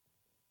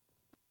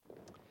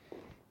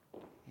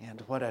And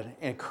what an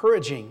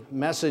encouraging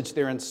message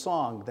there in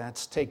song.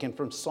 That's taken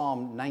from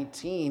Psalm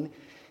 19.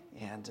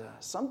 And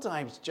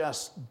sometimes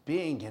just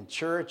being in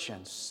church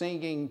and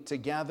singing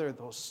together,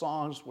 those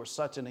songs were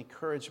such an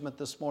encouragement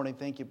this morning.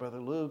 Thank you,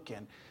 Brother Luke,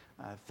 and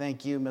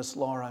thank you, Miss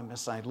Laura,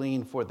 Miss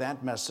Eileen, for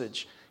that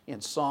message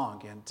in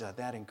song. And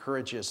that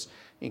encourages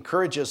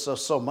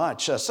us so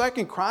much.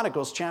 2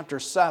 Chronicles chapter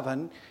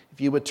 7,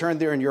 if you would turn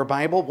there in your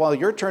Bible. While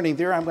you're turning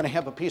there, I'm going to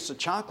have a piece of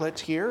chocolate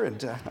here,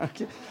 and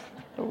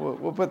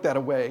we'll put that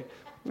away,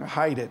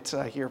 hide it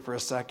here for a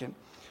second.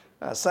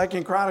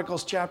 2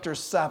 Chronicles chapter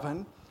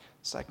 7.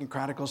 2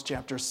 Chronicles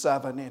chapter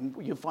 7, and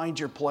you find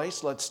your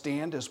place. Let's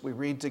stand as we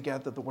read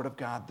together the Word of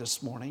God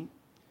this morning.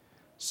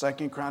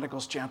 2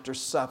 Chronicles chapter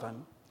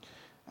 7.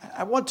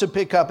 I want to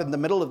pick up in the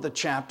middle of the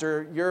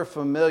chapter. You're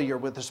familiar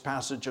with this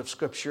passage of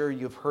Scripture.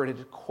 You've heard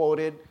it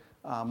quoted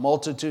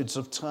multitudes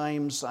of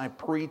times. I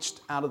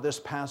preached out of this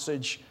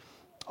passage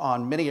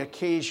on many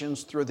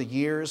occasions through the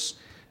years.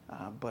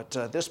 But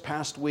this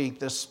past week,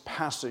 this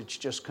passage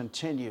just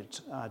continued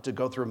to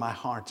go through my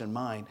heart and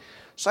mind.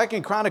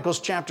 2 Chronicles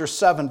chapter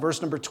 7,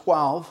 verse number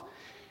 12.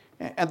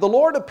 And the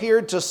Lord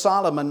appeared to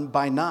Solomon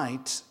by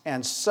night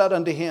and said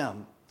unto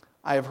him,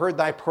 I have heard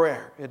thy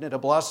prayer. Isn't it a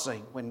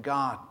blessing when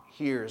God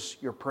hears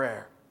your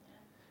prayer?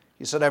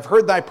 He said, I've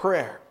heard thy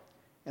prayer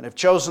and have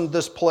chosen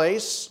this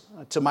place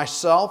to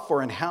myself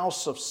for an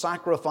house of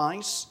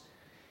sacrifice.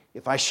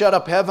 If I shut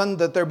up heaven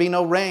that there be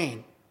no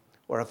rain,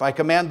 or if I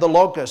command the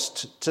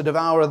locust to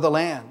devour the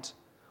land,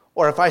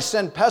 or if I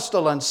send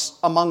pestilence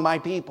among my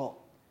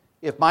people,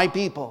 if my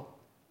people,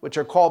 which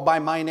are called by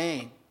my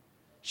name,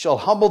 shall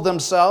humble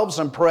themselves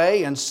and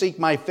pray and seek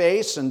my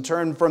face and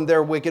turn from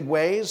their wicked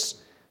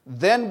ways,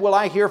 then will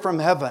I hear from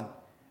heaven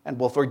and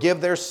will forgive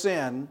their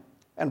sin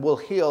and will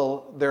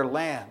heal their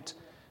land.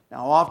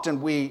 Now,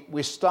 often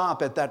we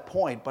stop at that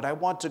point, but I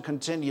want to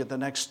continue the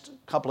next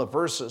couple of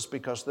verses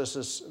because this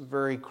is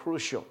very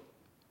crucial.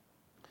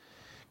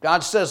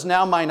 God says,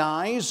 now mine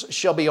eyes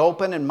shall be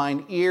open and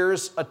mine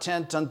ears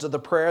attent unto the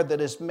prayer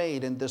that is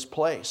made in this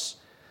place.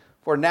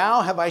 For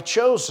now have I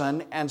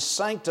chosen and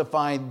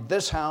sanctified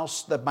this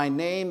house, that my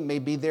name may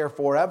be there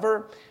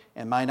forever,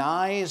 and mine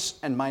eyes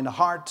and mine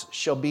heart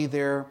shall be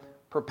there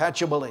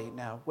perpetually.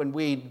 Now, when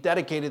we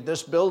dedicated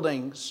this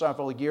building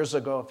several years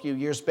ago, a few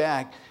years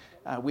back,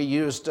 we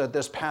used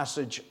this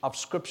passage of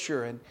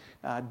Scripture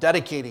and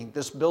dedicating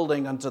this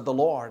building unto the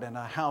Lord, and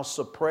a house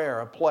of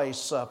prayer, a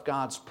place of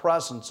God's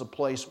presence, a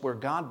place where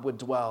God would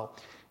dwell.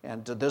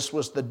 And this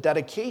was the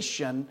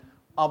dedication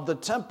of the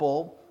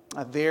temple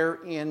there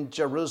in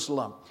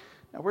Jerusalem.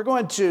 Now we're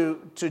going to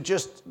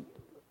just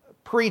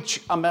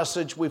preach a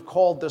message we've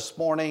called this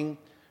morning,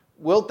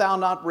 Wilt Thou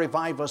Not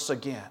Revive Us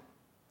Again?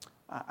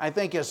 I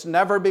think as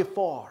never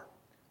before,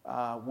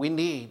 we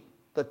need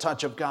the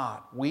touch of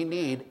God. We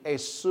need a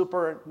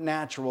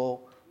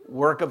supernatural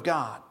work of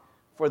God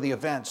for the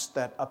events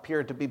that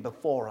appear to be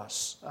before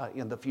us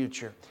in the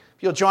future.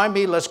 If you'll join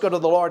me, let's go to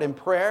the Lord in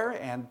prayer,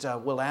 and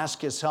we'll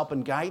ask His help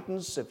and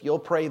guidance. If you'll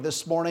pray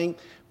this morning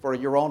for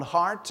your own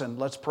heart, and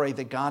let's pray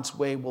that God's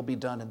way will be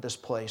done in this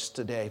place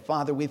today.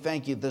 Father, we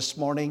thank you this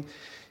morning.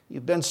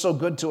 You've been so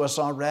good to us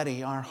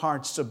already. Our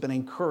hearts have been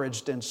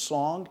encouraged in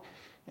song.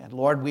 And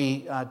Lord,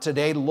 we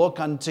today look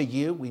unto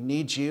you. We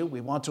need you. We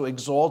want to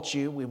exalt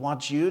you. We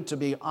want you to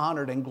be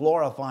honored and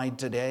glorified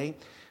today.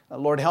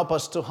 Lord, help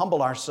us to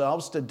humble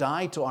ourselves, to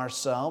die to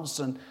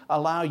ourselves, and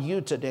allow you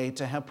today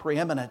to have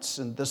preeminence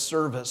in this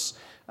service.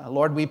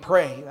 Lord, we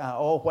pray,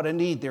 what a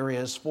need there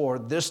is for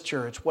this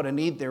church, what a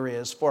need there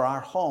is for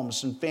our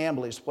homes and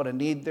families, what a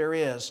need there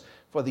is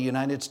for the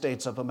United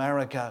States of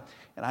America.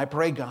 And I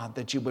pray, God,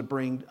 that you would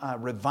bring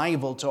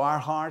revival to our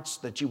hearts,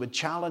 that you would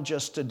challenge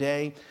us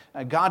today.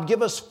 God,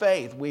 give us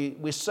faith.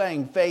 We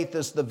sang faith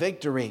is the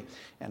victory.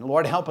 And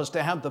Lord, help us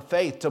to have the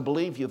faith to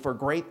believe you for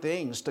great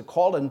things, to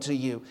call unto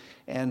you,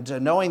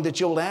 and knowing that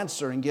you'll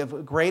answer and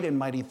give great and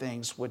mighty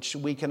things which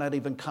we cannot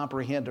even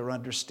comprehend or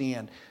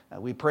understand.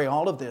 We pray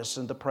all of this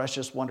in the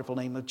precious, wonderful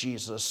name of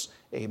Jesus.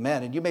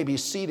 Amen. And you may be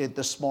seated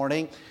this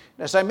morning.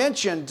 As I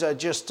mentioned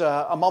just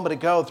a moment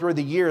ago, through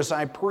the years,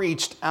 I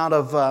preached out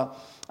of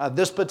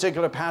this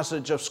particular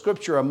passage of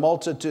Scripture a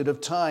multitude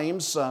of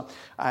times.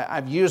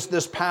 I've used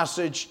this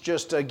passage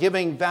just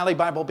giving Valley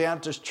Bible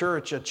Baptist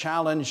Church a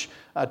challenge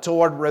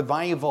toward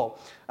revival.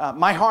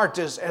 My heart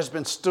has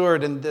been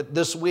stirred, and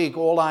this week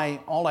all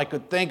I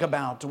could think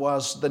about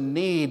was the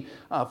need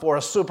for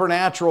a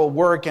supernatural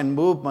work and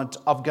movement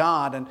of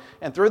God.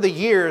 And through the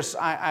years,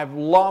 I've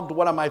loved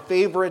one of my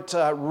favorite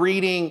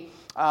reading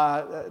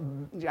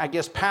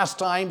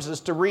pastimes is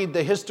to read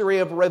the history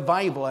of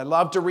revival. I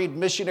love to read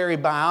missionary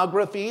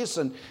biographies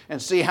and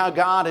see how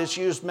God has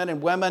used men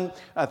and women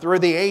through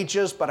the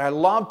ages, but I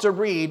love to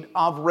read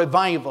of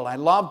revival. I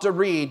love to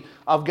read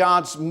of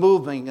God's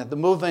moving, the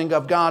moving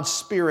of God's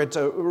Spirit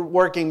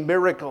working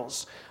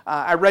miracles.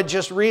 I read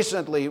just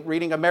recently,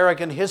 reading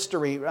American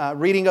history,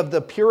 reading of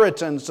the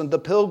Puritans and the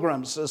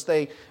Pilgrims as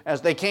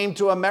they came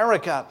to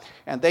America,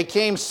 and they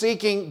came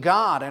seeking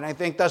God. And I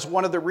think that's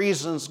one of the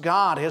reasons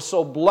God has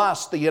so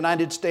blessed the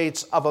United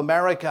States of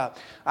America.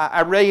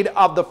 I read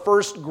of the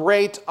first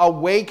great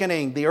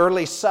awakening, the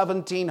early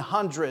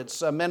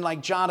 1700s, men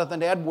like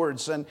Jonathan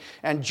Edwards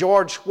and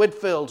George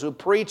Whitefield, who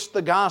preached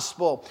the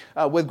gospel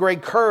with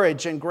great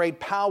courage and great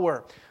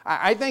power.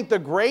 I think the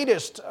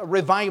greatest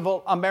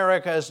revival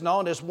America has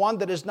known is one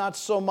that has not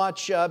so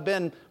much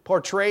been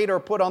portrayed or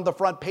put on the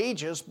front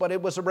pages, but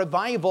it was a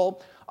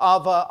revival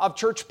of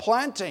church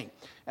planting,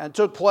 and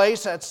took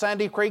place at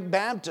Sandy Creek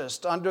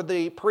Baptist under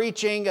the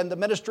preaching and the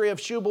ministry of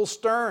Shubal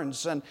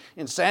Stearns. And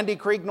in Sandy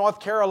Creek, North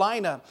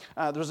Carolina,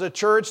 there was a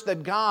church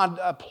that God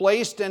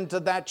placed into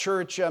that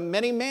church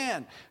many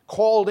men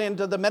called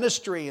into the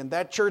ministry, and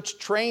that church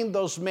trained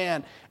those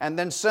men and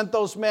then sent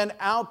those men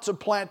out to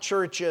plant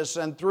churches,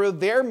 and through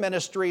their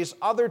ministries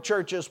other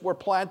churches were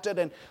planted,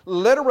 and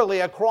literally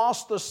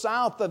across the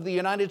south of the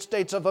United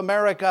States of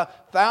America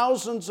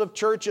thousands of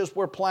churches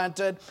were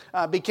planted,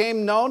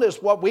 became known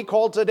as what we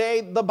call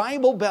today the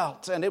Bible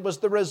Belt, and it was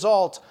the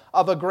result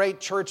of a great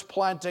church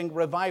planting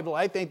revival.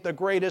 I think the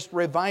greatest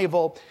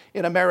revival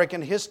in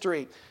American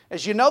history.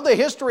 As you know, the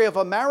history of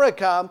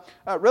America,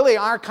 really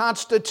our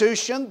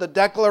Constitution, the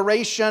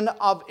Declaration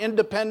of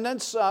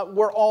Independence,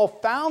 were all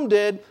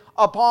founded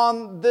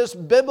upon this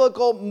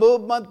biblical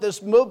movement,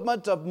 this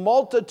movement of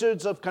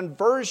multitudes of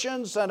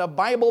conversions and a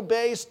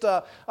Bible-based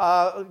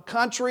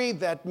country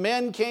that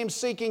men came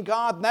seeking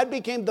God. And that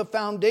became the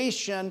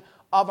foundation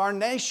of our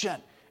nation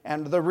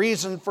and the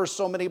reason for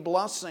so many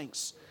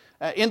blessings.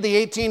 In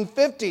the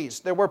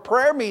 1850s, there were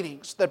prayer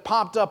meetings that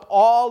popped up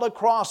all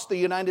across the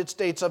United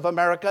States of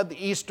America,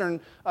 the eastern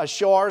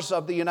shores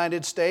of the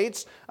United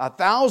States.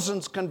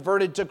 Thousands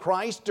converted to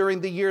Christ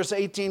during the years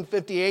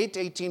 1858,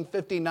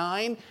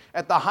 1859.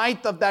 At the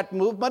height of that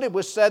movement, it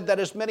was said that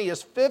as many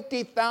as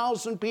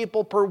 50,000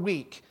 people per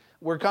week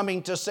were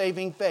coming to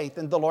saving faith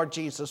in the Lord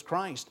Jesus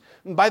Christ.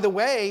 And by the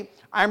way,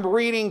 I'm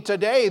reading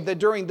today that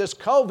during this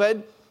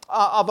COVID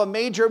of a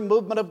major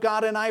movement of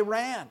God in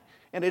Iran.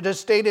 And it is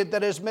stated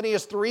that as many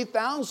as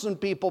 3,000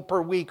 people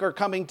per week are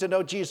coming to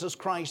know Jesus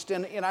Christ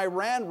in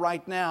Iran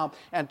right now,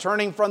 and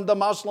turning from the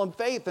Muslim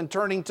faith and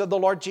turning to the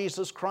Lord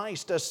Jesus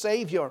Christ as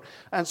Savior.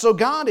 And so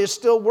God is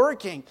still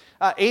working.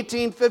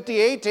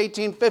 1858,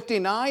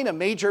 1859, a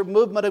major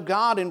movement of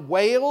God in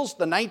Wales.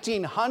 The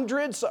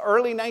 1900s,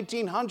 early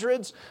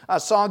 1900s,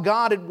 saw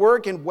God at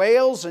work in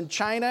Wales and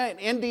China and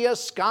India,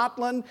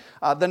 Scotland.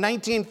 The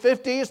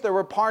 1950s, there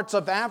were parts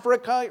of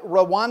Africa,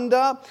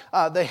 Rwanda,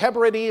 the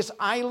Hebrides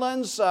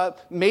Islands,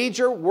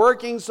 major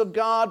workings of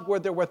God where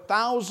there were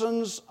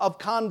thousands of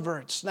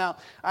converts. Now,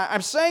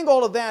 I'm saying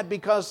all of that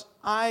because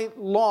I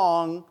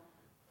long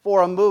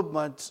for a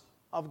movement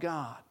of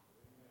God.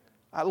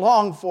 I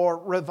long for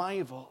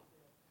revival.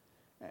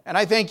 And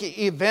I think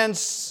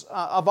events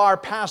of our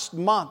past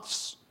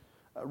months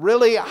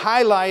really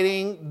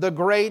highlighting the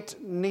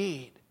great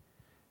need.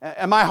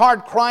 And my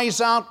heart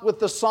cries out with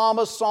the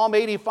psalmist, Psalm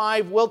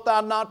 85, "Wilt thou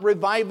not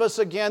revive us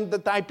again,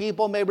 that thy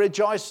people may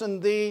rejoice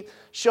in thee?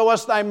 Show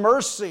us thy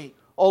mercy,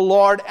 O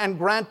Lord, and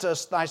grant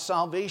us thy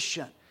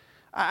salvation."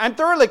 I'm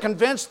thoroughly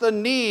convinced the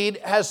need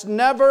has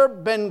never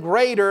been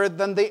greater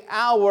than the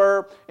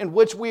hour in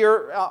which we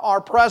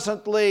are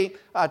presently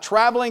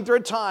traveling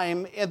through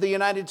time in the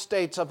United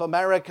States of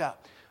America.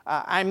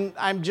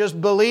 I'm just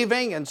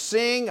believing and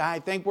seeing, I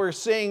think we're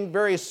seeing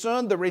very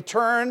soon the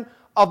return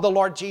of the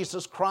Lord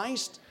Jesus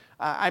Christ.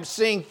 I'm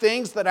seeing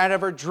things that I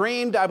never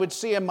dreamed I would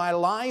see in my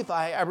life.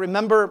 I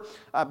remember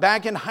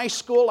back in high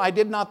school, I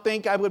did not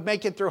think I would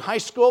make it through high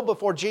school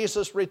before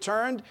Jesus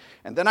returned.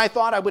 And then I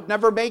thought I would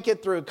never make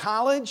it through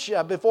college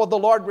before the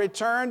Lord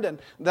returned.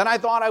 And then I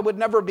thought I would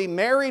never be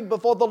married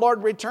before the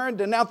Lord returned.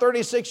 And now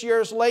 36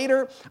 years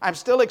later, I'm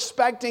still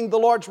expecting the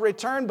Lord's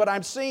return, but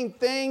I'm seeing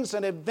things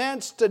and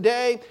events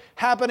today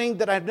happening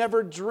that I've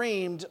never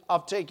dreamed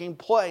of taking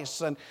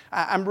place. And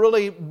I'm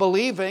really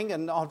believing,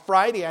 and on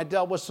Friday I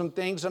dealt with some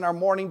things in our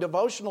morning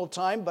devotional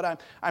time,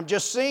 but I'm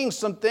just seeing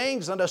some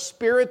things and a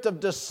spirit of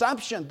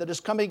deception that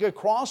is coming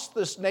across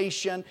this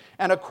nation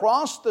and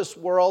across this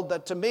world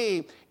that to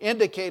me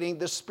indicating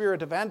the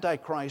spirit of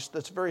Antichrist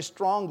that's very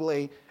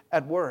strongly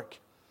at work.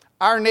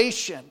 Our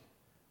nation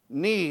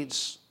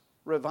needs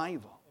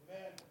revival.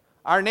 Amen.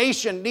 Our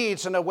nation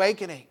needs an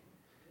awakening.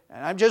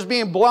 And I'm just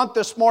being blunt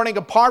this morning,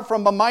 apart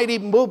from a mighty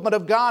movement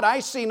of God, I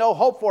see no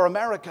hope for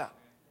America.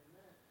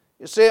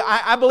 You see,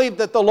 I believe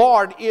that the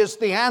Lord is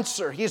the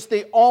answer. He's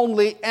the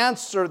only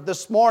answer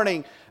this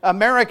morning.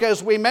 America,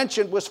 as we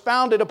mentioned, was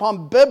founded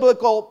upon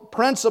biblical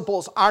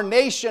principles. Our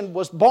nation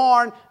was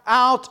born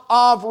out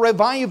of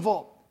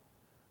revival.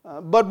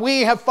 But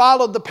we have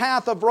followed the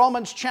path of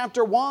Romans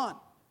chapter 1,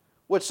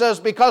 which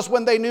says, because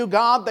when they knew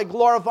God, they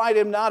glorified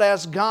Him not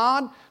as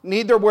God,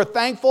 neither were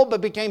thankful,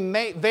 but became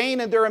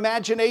vain in their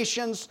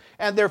imaginations,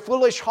 and their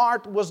foolish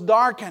heart was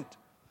darkened.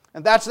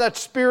 And that's that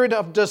spirit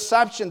of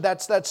deception,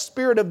 that's that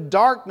spirit of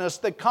darkness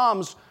that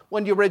comes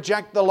when you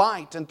reject the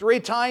light. And 3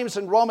 times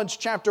in Romans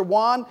chapter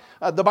 1,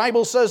 the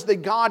Bible says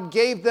that God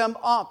gave them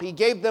up. He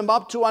gave them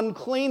up to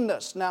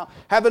uncleanness. Now,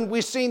 haven't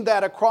we seen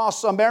that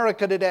across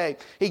America today?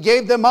 He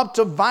gave them up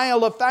to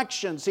vile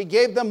affections. He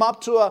gave them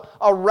up to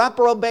a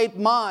reprobate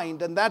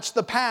mind. And that's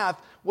the path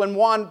when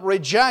one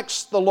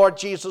rejects the Lord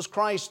Jesus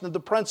Christ and the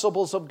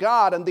principles of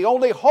God. And the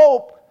only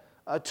hope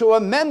to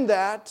amend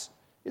that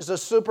is a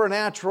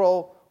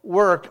supernatural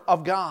work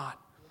of God.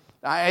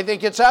 I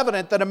think it's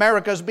evident that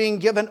America is being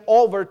given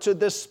over to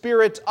this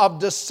spirit of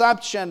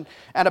deception,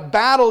 and a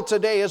battle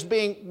today is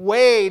being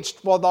waged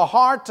for the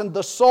heart and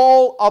the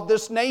soul of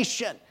this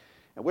nation.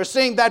 And we're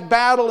seeing that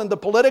battle in the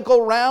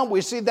political realm.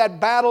 We see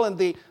that battle in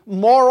the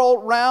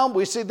moral realm.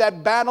 We see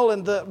that battle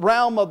in the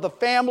realm of the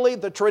family,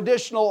 the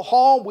traditional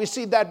home. We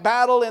see that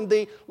battle in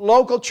the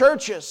local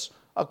churches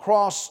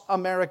across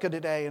America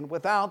today. And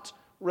without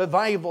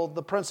revival,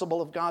 the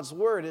principle of God's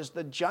Word is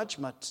that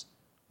judgment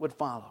would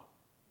follow.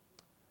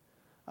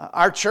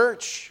 Our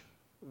church,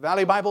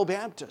 Valley Bible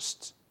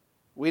Baptist,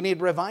 we need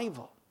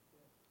revival.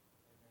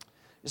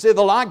 You see,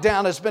 the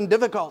lockdown has been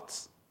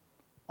difficult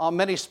on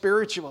many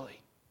spiritually.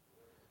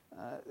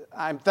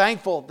 I'm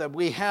thankful that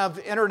we have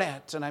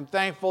internet, and I'm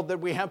thankful that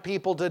we have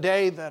people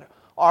today that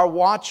are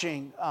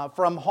watching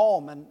from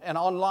home and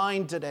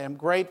online today. I'm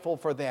grateful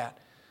for that.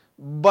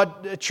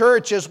 But the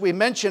church, as we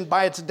mentioned,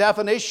 by its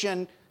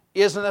definition,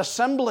 is an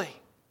assembly,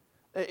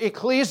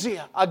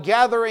 ecclesia, a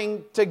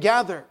gathering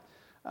together.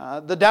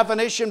 The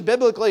definition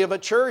biblically of a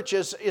church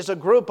is a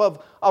group of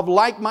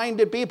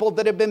like-minded people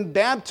that have been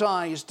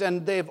baptized,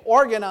 and they've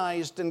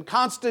organized and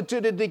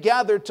constituted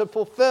together to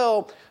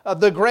fulfill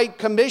the Great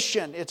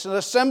Commission. It's an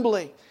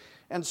assembly.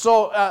 And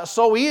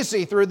so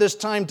easy through this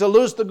time to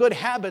lose the good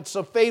habits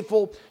of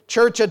faithful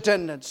church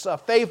attendance,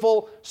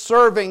 faithful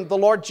serving the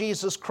Lord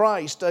Jesus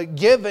Christ,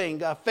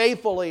 giving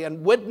faithfully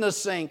and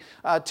witnessing,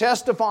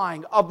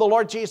 testifying of the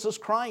Lord Jesus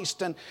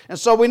Christ. And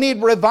so we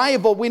need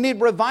revival. We need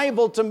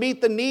revival to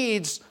meet the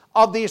needs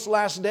of these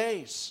last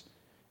days.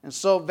 And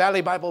so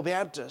Valley Bible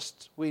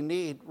Baptist, we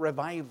need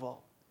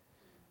revival.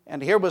 And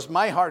here was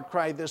my heart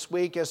cry this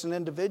week as an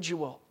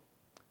individual,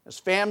 as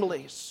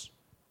families.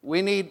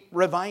 We need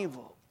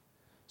revival.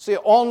 See,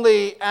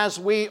 only as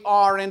we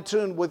are in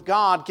tune with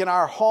God can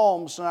our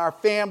homes and our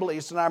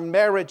families and our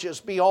marriages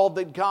be all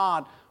that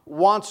God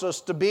wants us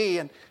to be.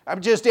 And I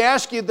would just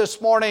ask you this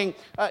morning,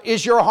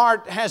 is your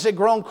heart, has it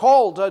grown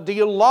cold? Do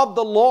you love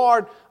the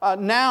Lord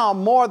now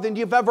more than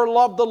you've ever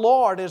loved the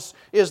Lord?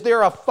 Is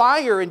there a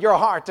fire in your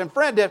heart? And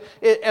friend,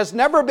 as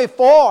never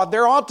before,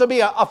 there ought to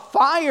be a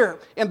fire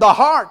in the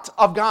heart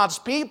of God's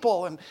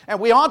people. And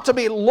we ought to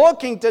be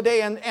looking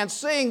today and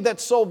seeing that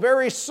so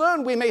very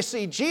soon we may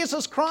see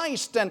Jesus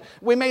Christ and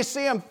we may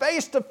see Him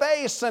face to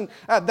face. And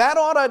that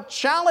ought to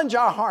challenge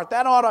our heart.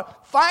 That ought to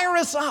fire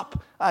us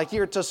up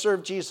here to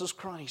serve Jesus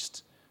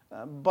Christ.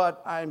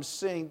 But I'm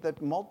seeing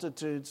that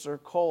multitudes are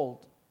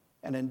cold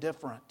and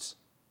indifferent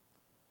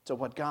to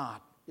what God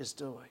is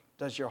doing.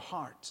 Does your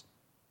heart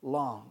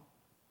long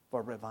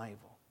for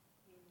revival?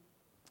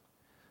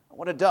 I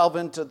want to delve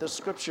into the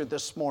scripture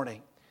this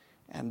morning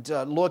and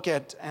look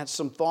at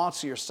some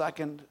thoughts here.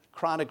 2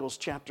 Chronicles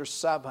chapter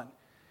 7.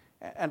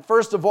 And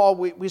first of all,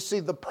 we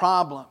see the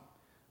problem.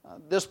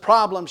 This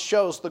problem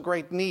shows the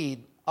great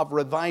need of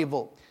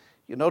revival.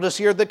 You notice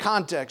here the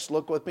context.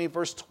 Look with me,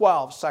 verse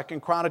 12, 2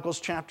 Chronicles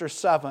chapter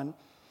 7.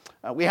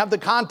 We have the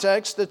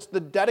context. It's the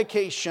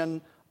dedication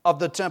of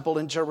the temple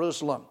in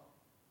Jerusalem.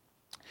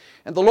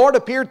 And the Lord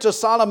appeared to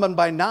Solomon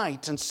by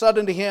night and said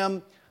unto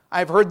him, I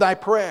have heard thy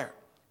prayer,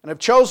 and have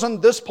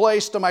chosen this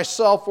place to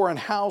myself for an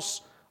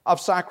house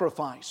of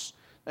sacrifice.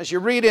 As you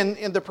read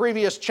in the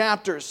previous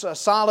chapters,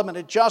 Solomon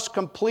had just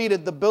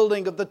completed the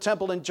building of the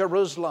temple in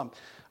Jerusalem.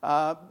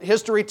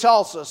 History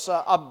tells us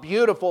a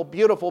beautiful,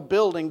 beautiful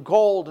building,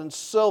 gold and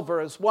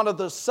silver. It's one of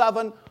the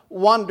 7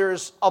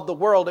 wonders of the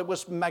world. It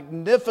was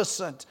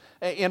magnificent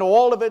in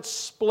all of its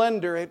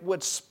splendor. It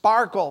would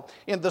sparkle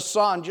in the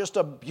sun. Just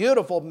a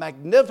beautiful,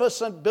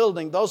 magnificent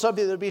building. Those of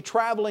you that will be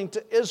traveling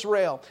to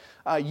Israel,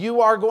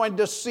 you are going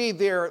to see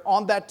there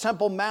on that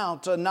Temple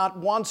Mount not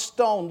one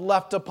stone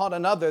left upon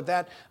another.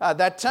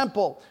 That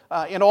temple,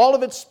 in all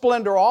of its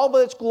splendor, all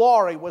of its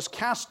glory, was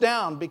cast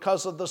down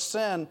because of the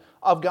sin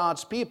of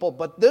God's people.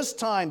 But this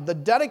time, the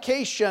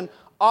dedication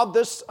of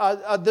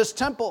this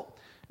temple.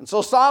 And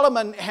so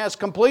Solomon has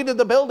completed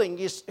the building.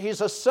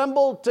 He's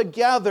assembled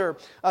together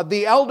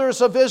the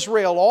elders of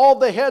Israel, all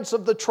the heads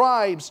of the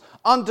tribes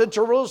unto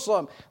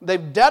Jerusalem.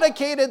 They've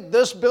dedicated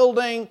this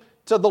building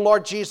to the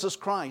Lord Jesus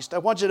Christ. I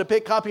want you to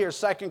pick up here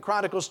 2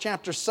 Chronicles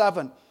chapter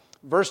 7,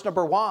 verse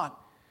number 1.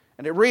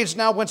 And it reads,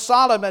 Now when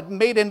Solomon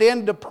made an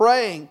end of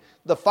praying,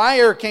 the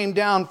fire came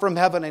down from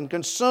heaven and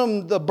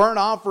consumed the burnt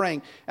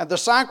offering and the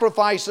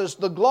sacrifices.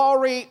 The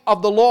glory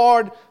of the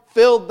Lord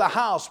filled the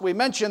house. We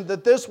mentioned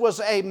that this was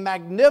a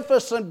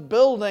magnificent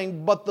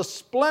building, but the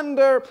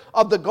splendor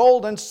of the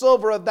gold and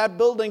silver of that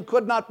building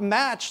could not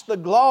match the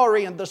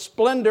glory and the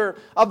splendor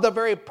of the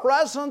very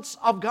presence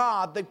of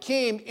God that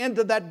came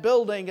into that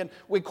building. And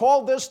we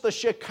call this the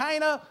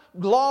Shekinah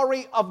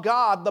glory of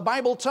God. The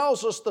Bible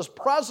tells us the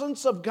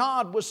presence of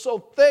God was so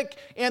thick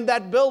in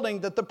that building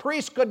that the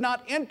priest could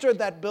not enter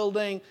that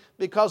building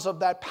because of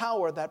that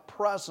power, that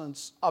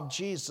presence of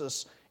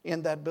Jesus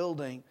in that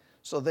building.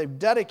 So they've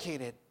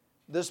dedicated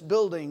this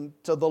building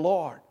to the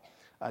Lord.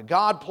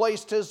 God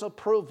placed His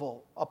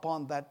approval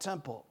upon that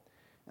temple.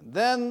 And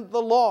then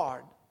the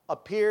Lord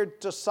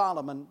appeared to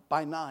Solomon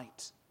by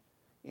night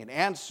in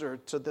answer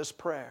to this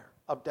prayer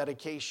of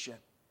dedication.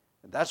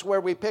 And that's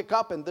where we pick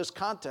up in this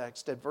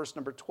context at verse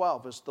number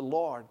 12, as the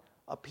Lord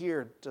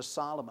appeared to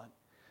Solomon.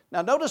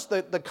 Now notice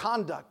the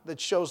conduct that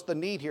shows the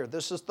need here.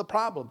 This is the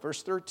problem.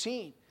 Verse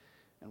 13.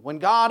 And when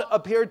God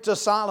appeared to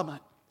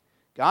Solomon,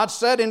 God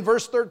said in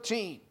verse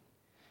 13,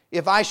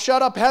 if I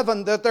shut up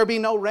heaven that there be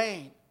no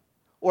rain,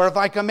 or if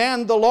I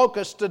command the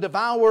locusts to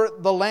devour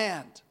the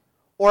land,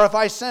 or if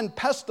I send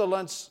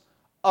pestilence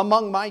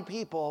among my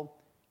people,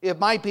 if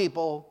my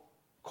people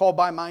call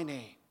by my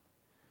name.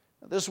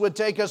 This would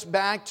take us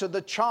back to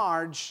the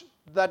charge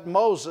that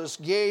Moses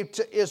gave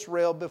to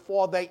Israel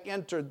before they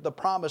entered the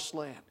promised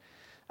land.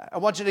 I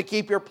want you to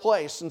keep your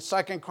place in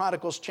 2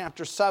 Chronicles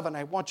chapter 7.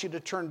 I want you to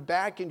turn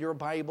back in your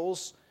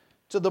Bibles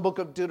to the book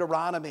of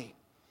Deuteronomy.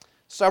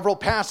 Several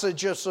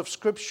passages of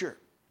Scripture.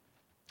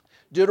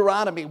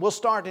 Deuteronomy, we'll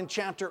start in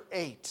chapter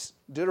 8.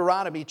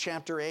 Deuteronomy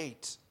chapter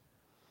 8.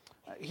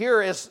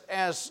 Here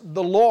as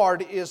the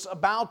Lord is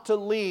about to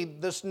lead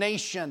this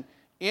nation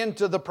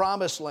into the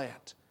promised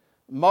land,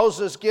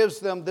 Moses gives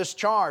them this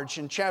charge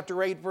in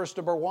chapter 8, verse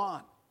number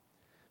 1.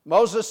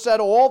 Moses said,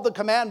 all the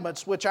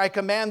commandments which I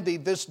command thee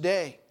this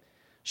day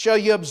shall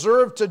you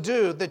observe to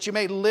do, that you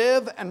may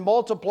live and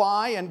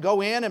multiply and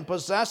go in and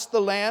possess the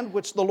land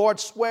which the Lord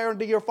sware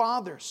unto your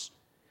fathers.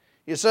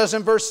 He says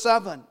in verse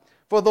 7,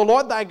 for the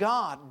Lord thy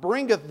God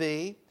bringeth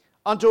thee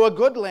unto a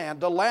good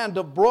land, a land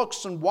of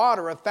brooks and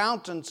water, of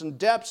fountains and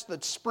depths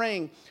that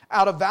spring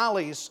out of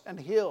valleys and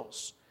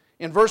hills.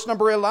 In verse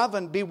number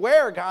 11,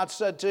 beware, God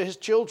said to His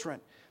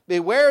children,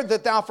 beware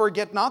that thou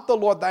forget not the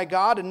Lord thy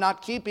God, and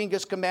not keeping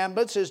His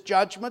commandments, His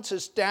judgments,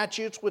 His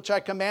statutes, which I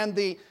command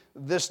thee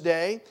this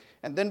day.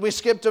 And then we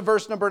skip to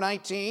verse number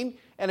 19.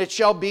 And it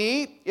shall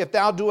be, if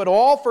thou do at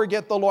all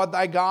forget the Lord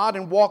thy God,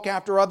 and walk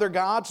after other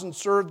gods, and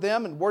serve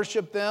them, and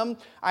worship them,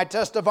 I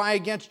testify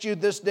against you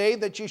this day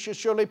that ye shall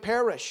surely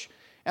perish.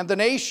 And the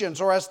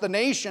nations, or as the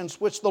nations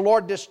which the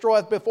Lord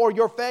destroyeth before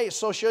your face,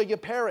 so shall you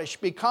perish,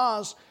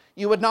 because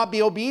you would not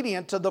be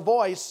obedient to the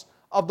voice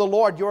of the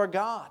Lord your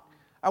God.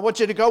 I want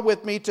you to go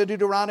with me to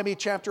Deuteronomy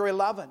chapter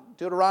 11.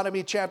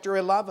 Deuteronomy chapter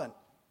 11.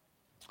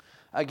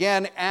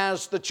 Again,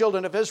 as the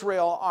children of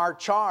Israel are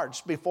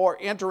charged before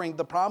entering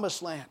the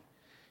promised land.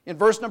 In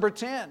verse number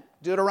 10,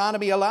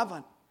 Deuteronomy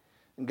 11.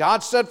 And God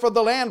said, for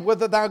the land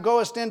whither thou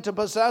goest in to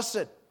possess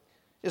it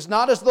is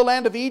not as the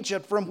land of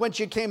Egypt from whence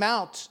ye came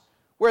out,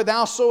 where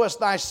thou sowest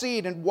thy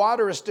seed and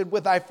waterest it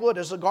with thy foot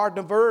as a garden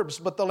of herbs.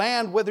 But the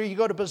land whither you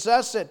go to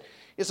possess it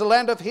is a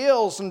land of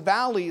hills and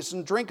valleys,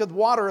 and drinketh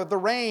water of the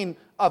rain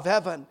of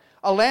heaven.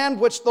 A land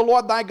which the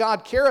Lord thy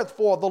God careth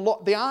for.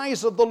 The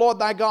eyes of the Lord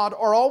thy God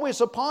are always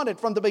upon it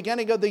from the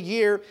beginning of the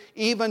year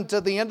even to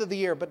the end of the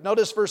year. But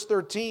notice verse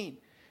 13.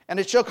 And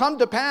it shall come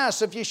to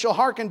pass, if ye shall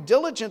hearken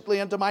diligently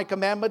unto my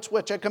commandments,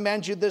 which I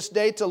command you this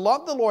day, to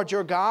love the Lord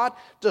your God,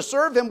 to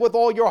serve Him with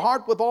all your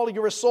heart, with all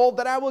your soul,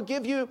 that I will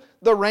give you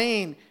the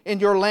rain in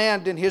your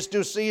land in His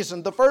due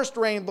season, the first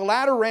rain, the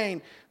latter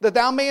rain, that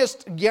thou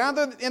mayest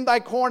gather in thy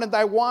corn and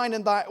thy wine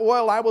and thy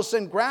oil. I will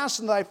send grass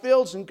in thy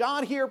fields. And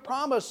God here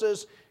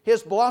promises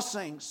His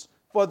blessings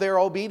for their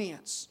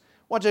obedience.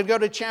 I want you to go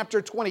to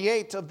chapter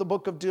 28 of the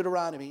book of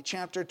Deuteronomy,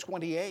 chapter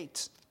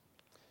 28.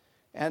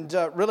 And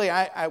really,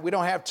 we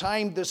don't have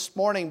time this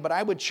morning, but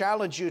I would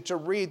challenge you to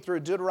read through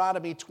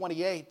Deuteronomy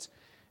 28.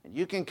 And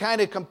you can kind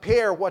of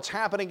compare what's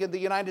happening in the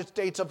United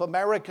States of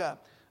America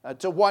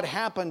to what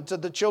happened to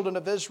the children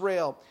of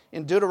Israel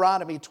in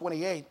Deuteronomy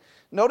 28.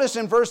 Notice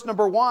in verse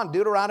number 1,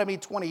 Deuteronomy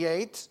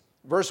 28,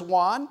 verse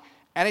 1,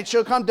 and it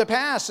shall come to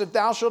pass, if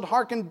thou shalt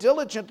hearken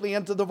diligently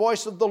unto the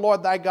voice of the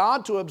Lord thy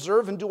God, to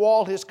observe and do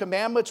all His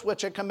commandments,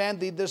 which I command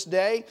thee this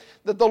day,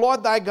 that the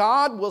Lord thy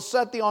God will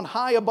set thee on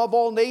high above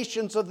all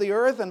nations of the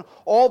earth, and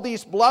all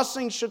these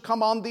blessings shall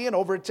come on thee and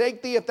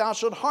overtake thee, if thou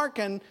shalt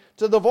hearken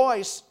to the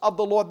voice of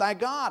the Lord thy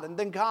God. And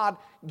then God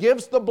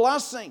gives the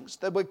blessings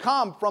that would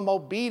come from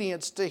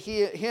obedience to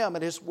Him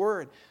and His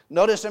word.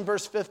 Notice in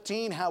verse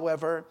 15,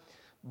 however,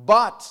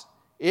 but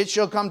it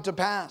shall come to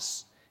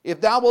pass, if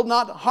thou wilt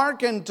not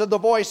hearken to the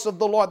voice of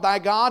the Lord thy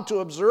God, to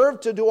observe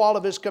to do all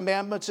of His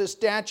commandments, His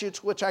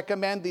statutes, which I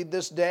command thee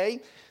this day,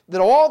 that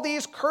all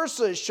these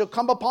curses shall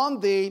come upon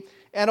thee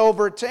and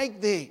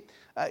overtake thee.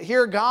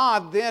 Here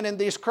God then in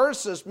these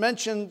curses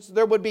mentions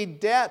there would be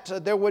debt,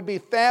 there would be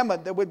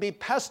famine, there would be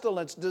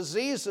pestilence,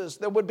 diseases,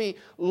 there would be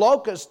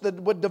locusts that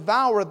would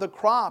devour the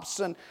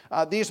crops. And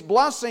these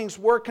blessings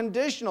were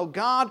conditional.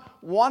 God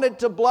wanted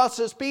to bless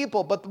His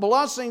people, but the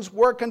blessings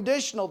were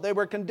conditional. They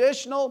were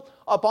conditional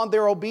upon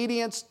their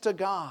obedience to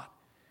God.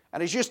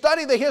 And as you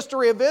study the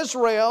history of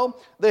Israel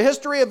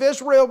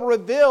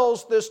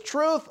reveals this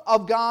truth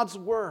of God's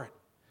Word.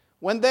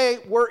 When they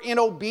were in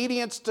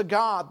obedience to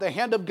God, the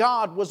hand of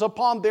God was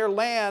upon their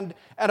land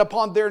and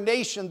upon their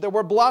nation. There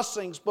were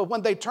blessings, but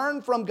when they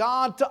turned from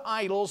God to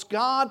idols,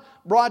 God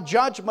brought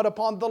judgment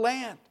upon the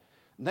land.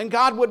 And then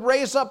God would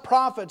raise up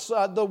prophets,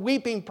 the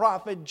weeping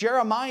prophet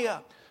Jeremiah,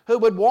 who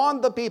would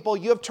warn the people,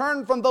 you have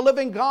turned from the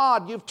living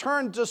God, you've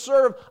turned to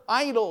serve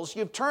idols,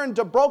 you've turned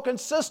to broken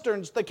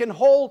cisterns that can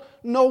hold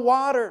no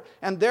water,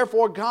 and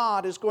therefore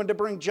God is going to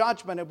bring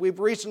judgment. And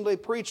we've recently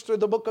preached through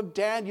the book of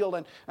Daniel,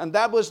 and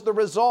that was the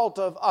result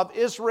of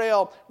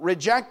Israel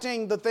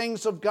rejecting the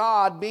things of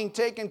God, being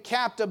taken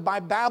captive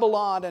by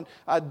Babylon,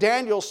 and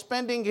Daniel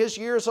spending his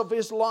years of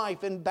his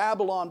life in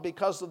Babylon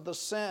because of the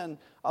sin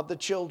of the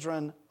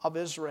children of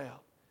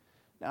Israel.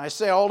 Now I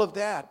say all of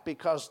that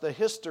because the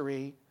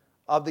history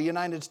of the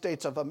United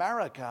States of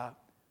America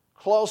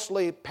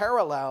closely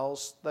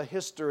parallels the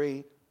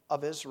history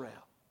of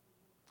Israel.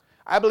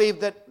 I believe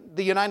that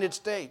the United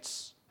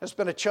States has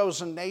been a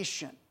chosen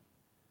nation.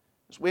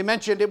 As we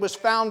mentioned, it was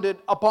founded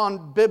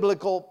upon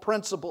biblical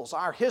principles.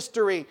 Our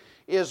history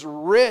is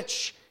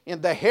rich in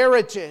the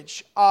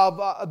heritage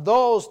of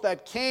those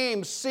that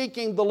came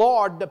seeking the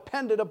Lord,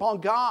 dependent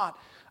upon God.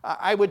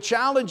 I would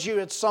challenge you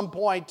at some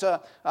point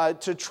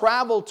to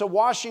travel to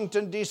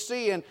Washington,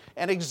 D.C.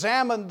 and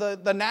examine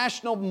the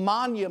national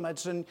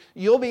monuments, and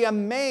you'll be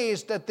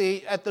amazed at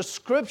the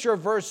scripture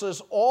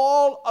verses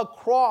all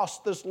across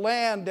this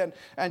land,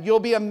 and you'll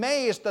be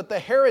amazed at the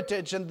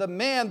heritage and the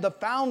men, the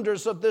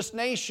founders of this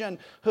nation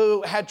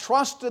who had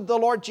trusted the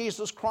Lord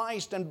Jesus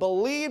Christ and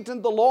believed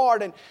in the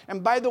Lord.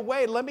 And by the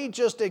way, let me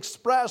just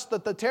express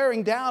that the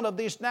tearing down of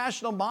these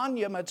national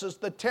monuments is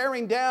the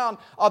tearing down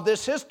of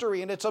this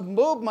history, and it's a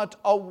movement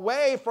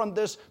away from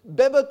this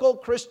biblical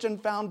Christian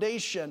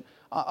foundation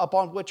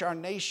upon which our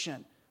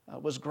nation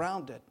was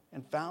grounded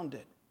and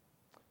founded.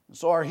 And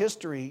so our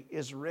history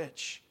is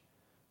rich.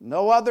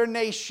 No other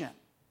nation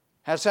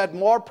has had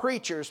more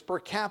preachers per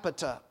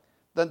capita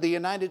than the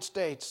United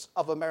States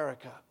of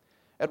America.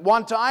 At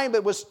one time,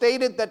 it was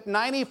stated that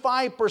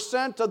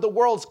 95% of the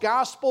world's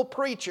gospel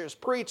preachers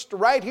preached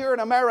right here in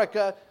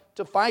America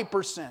to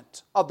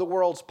 5% of the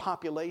world's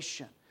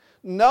population.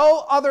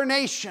 No other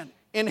nation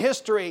in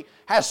history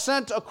has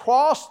sent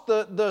across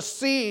the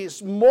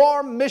seas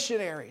more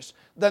missionaries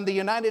than the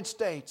United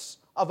States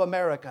of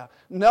America.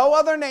 No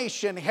other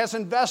nation has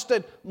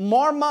invested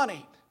more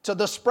money to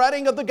the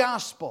spreading of the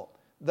gospel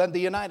than the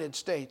United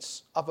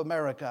States of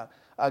America.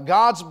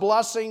 God's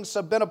blessings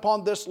have been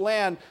upon this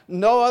land.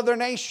 No other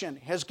nation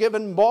has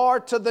given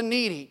more to the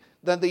needy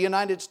than the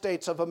United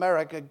States of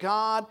America.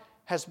 God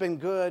has been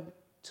good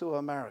to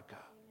America.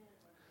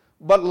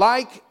 But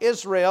like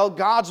Israel,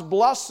 God's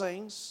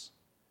blessings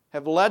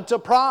have led to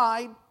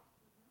pride,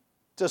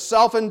 to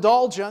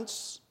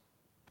self-indulgence,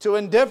 to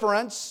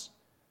indifference,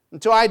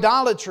 and to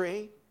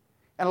idolatry.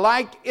 And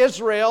like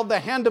Israel, the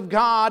hand of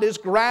God is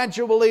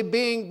gradually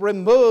being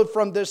removed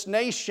from this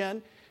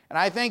nation. And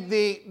I think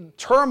the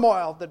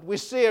turmoil that we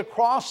see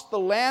across the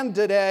land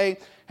today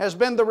has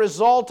been the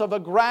result of a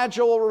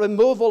gradual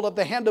removal of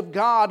the hand of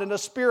God and a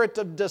spirit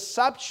of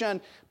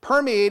deception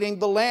permeating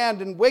the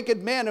land, and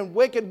wicked men and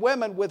wicked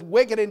women with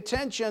wicked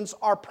intentions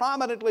are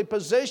prominently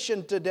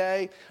positioned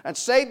today, and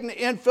Satan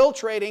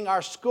infiltrating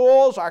our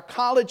schools, our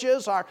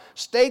colleges, our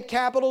state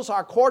capitals,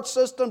 our court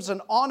systems, and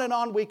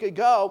on we could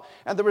go.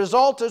 And the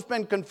result has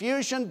been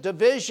confusion,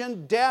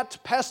 division, debt,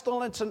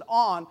 pestilence, and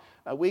on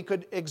we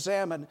could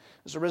examine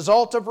as a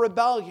result of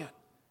rebellion,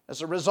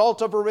 as a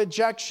result of a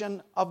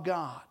rejection of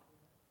God.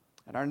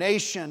 And our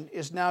nation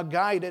is now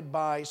guided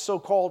by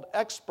so-called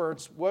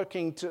experts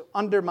working to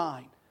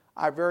undermine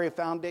our very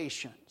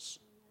foundations.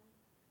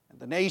 And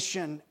the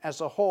nation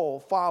as a whole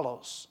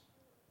follows,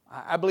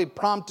 I believe,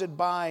 prompted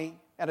by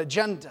an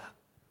agenda,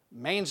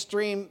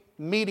 mainstream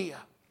media,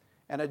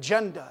 an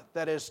agenda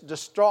that is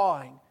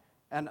destroying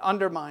and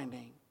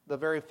undermining the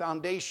very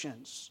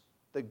foundations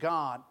that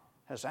God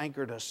has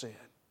anchored us in.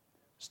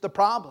 It's the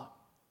problem,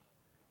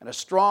 and a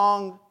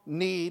strong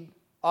need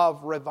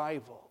of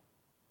revival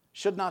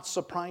should not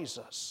surprise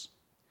us.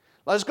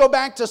 Let's go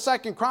back to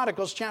 2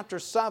 Chronicles chapter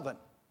 7.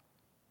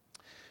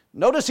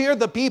 Notice here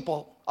the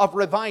people of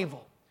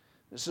revival.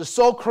 This is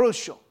so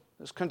crucial.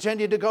 This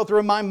continued to go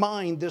through my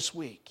mind this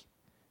week.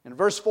 In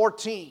verse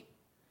 14,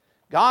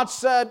 God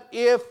said,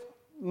 if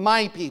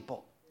my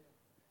people,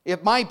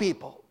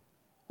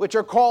 which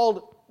are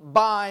called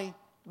by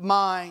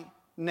my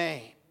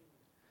name.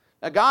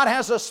 Now God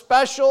has a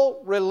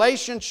special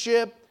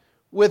relationship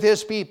with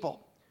His people.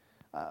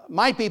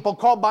 My people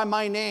called by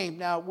my name.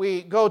 Now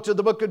we go to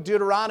the book of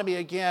Deuteronomy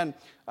again.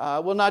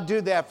 We'll not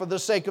do that for the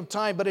sake of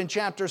time, but in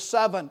chapter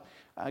 7,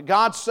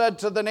 God said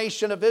to the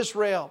nation of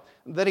Israel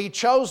that He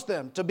chose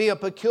them to be a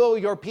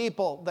peculiar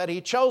people, that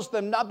He chose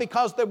them not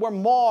because they were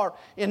more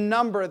in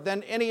number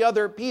than any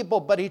other people,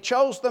 but He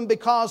chose them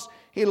because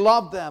He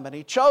loved them, and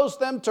He chose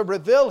them to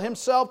reveal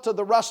Himself to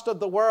the rest of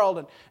the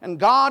world. And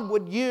God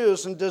would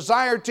use and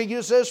desired to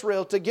use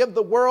Israel to give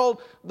the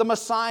world the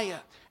Messiah.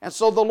 And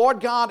so the Lord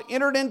God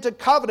entered into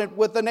covenant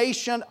with the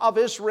nation of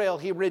Israel.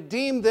 He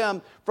redeemed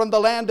them from the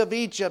land of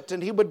Egypt,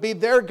 and He would be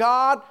their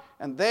God,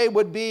 and they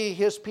would be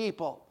His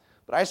people.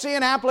 But I see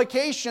an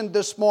application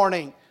this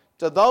morning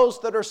to those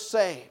that are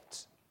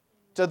saved,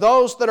 to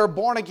those that are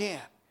born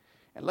again.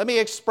 And let me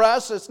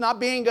express, it's not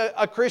being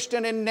a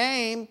Christian in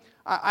name.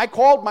 I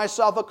called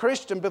myself a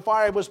Christian before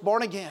I was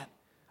born again.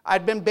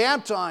 I'd been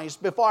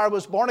baptized before I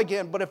was born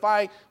again, but if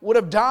I would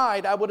have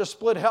died, I would have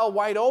split hell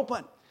wide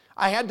open.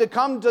 I had to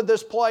come to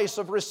this place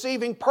of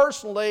receiving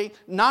personally,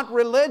 not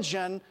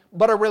religion,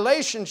 but a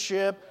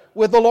relationship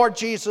with the Lord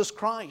Jesus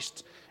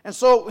Christ. And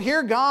so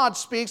here God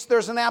speaks,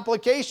 there's an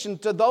application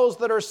to those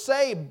that are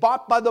saved,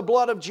 bought by the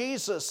blood of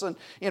Jesus. And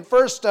in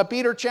 1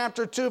 Peter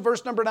chapter 2,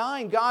 verse number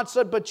 9, God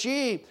said, "But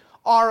ye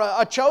are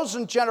a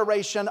chosen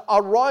generation,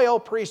 a royal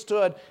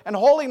priesthood, and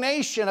holy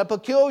nation, a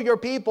peculiar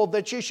people,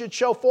 that ye should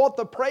show forth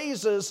the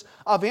praises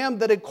of Him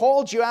that had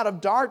called you out of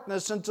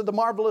darkness into the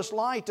marvelous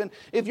light." And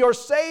if you're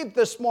saved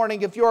this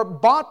morning, if you're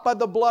bought by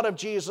the blood of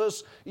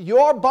Jesus,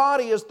 your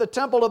body is the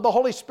temple of the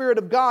Holy Spirit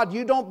of God.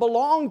 You don't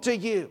belong to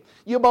you.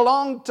 You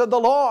belong to the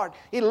Lord.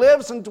 He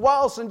lives and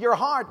dwells in your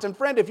heart. And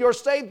friend, if you're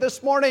saved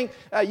this morning,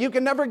 you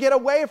can never get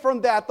away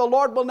from that. The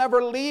Lord will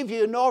never leave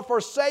you nor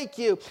forsake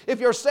you. If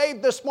you're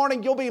saved this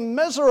morning, you'll be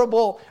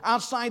miserable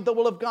outside the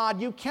will of God.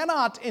 You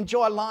cannot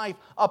enjoy life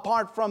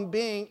apart from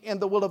being in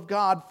the will of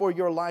God for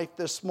your life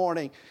this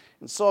morning.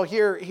 And so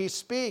here He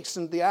speaks,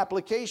 and the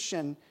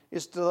application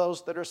is to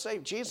those that are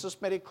saved. Jesus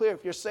made it clear,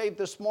 if you're saved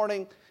this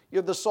morning,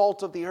 you're the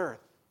salt of the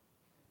earth.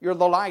 You're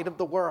the light of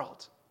the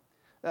world.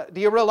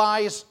 Do you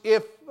realize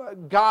if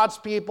God's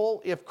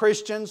people, if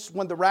Christians,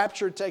 when the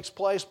rapture takes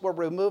place, were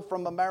removed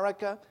from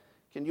America,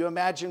 can you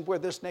imagine where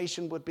this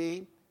nation would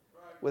be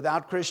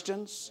without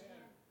Christians?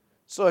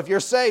 So if you're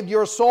saved,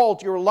 you're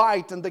salt, you're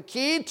light. And the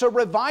key to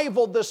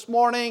revival this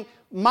morning,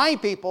 my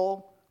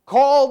people,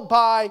 called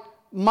by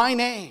my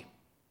name.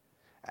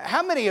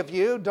 How many of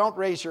you, don't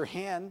raise your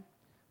hand,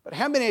 but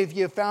how many of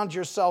you found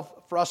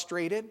yourself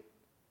frustrated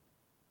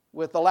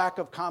with the lack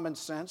of common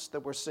sense that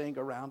we're seeing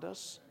around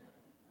us?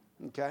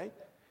 Okay?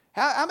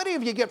 How many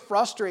of you get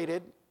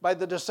frustrated by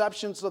the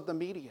deceptions of the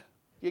media?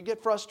 You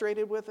get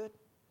frustrated with it?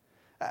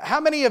 How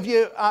many of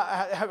you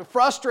are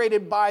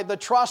frustrated by the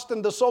trust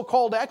in the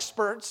so-called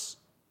experts,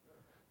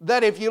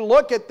 that if you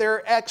look at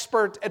their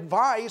expert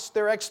advice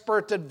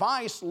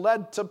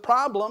led to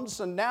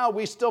problems, and now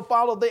we still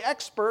follow the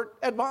expert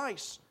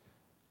advice?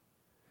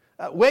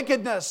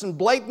 Wickedness and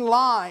blatant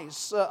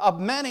lies of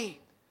many.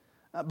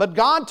 But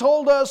God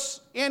told us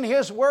in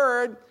His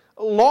Word,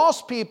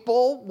 lost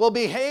people will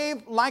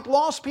behave like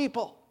lost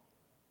people.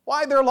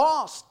 Why? They're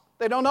lost.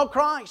 They don't know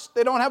Christ.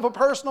 They don't have a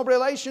personal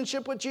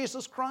relationship with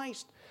Jesus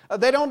Christ.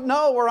 They don't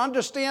know or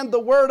understand the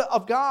Word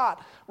of God.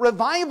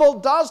 Revival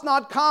does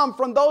not come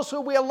from those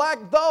who we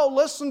elect, though,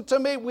 listen to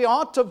me, we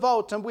ought to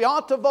vote, and we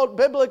ought to vote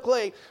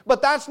biblically,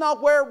 but that's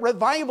not where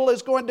revival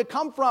is going to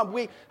come from.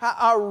 We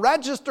are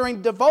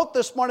registering to vote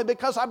this morning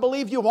because I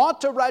believe you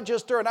ought to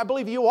register, and I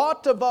believe you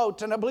ought to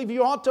vote, and I believe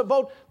you ought to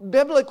vote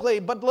biblically.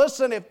 But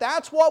listen, if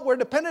that's what we're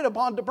dependent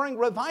upon to bring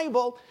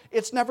revival,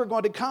 it's never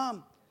going to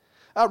come.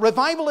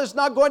 Revival is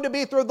not going to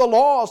be through the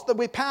laws that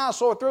we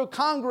pass, or through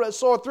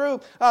Congress, or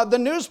through the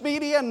news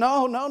media.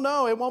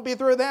 No, it won't be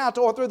through that,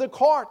 or through the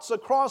courts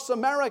across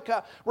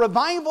America.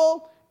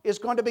 Revival is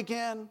going to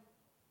begin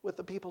with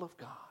the people of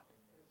God,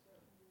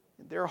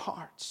 in their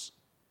hearts.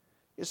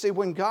 You see,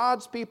 when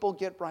God's people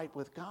get right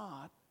with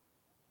God,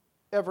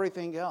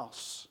 everything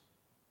else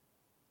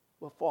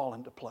will fall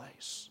into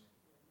place.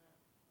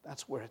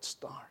 That's where it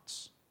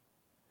starts.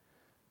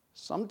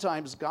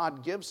 Sometimes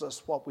God gives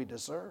us what we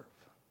deserve,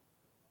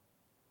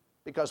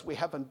 because we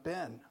haven't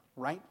been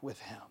right with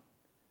Him.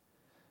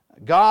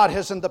 God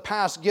has in the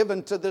past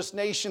given to this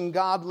nation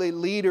godly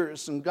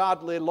leaders and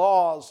godly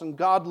laws and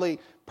godly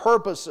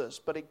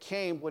purposes, but it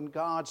came when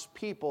God's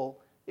people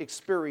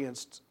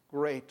experienced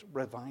great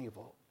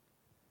revival.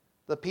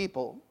 The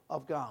people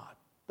of God,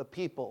 the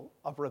people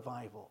of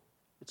revival.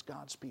 It's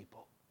God's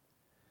people.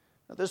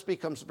 Now this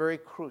becomes very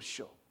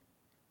crucial.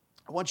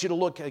 I want you to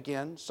look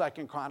again,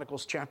 2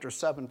 Chronicles chapter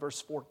 7,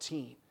 verse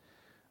 14.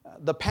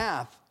 The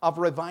path of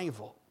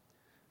revival.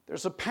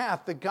 There's a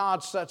path that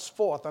God sets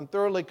forth. I'm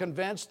thoroughly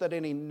convinced that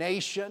any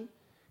nation,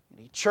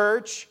 any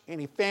church,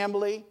 any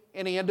family,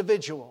 any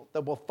individual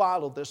that will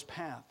follow this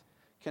path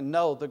can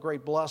know the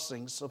great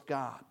blessings of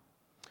God.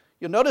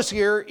 You'll notice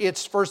here,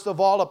 it's first of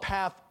all a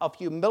path of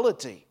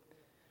humility.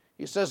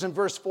 He says in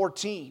verse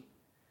 14,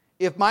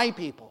 "If my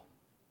people,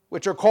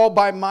 which are called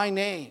by my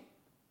name,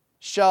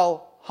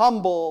 shall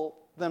humble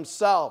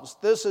themselves."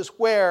 This is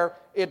where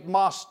it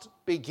must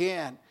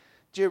begin.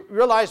 Do you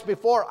realize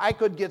before I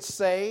could get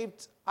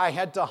saved, I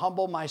had to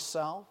humble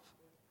myself?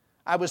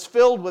 I was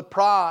filled with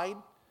pride.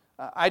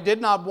 I did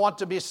not want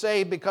to be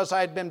saved because I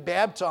had been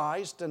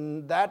baptized,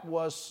 and that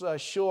was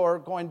sure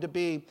going to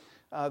be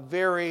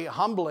very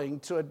humbling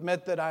to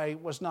admit that I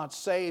was not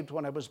saved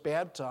when I was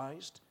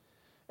baptized.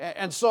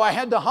 And so I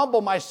had to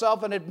humble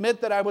myself and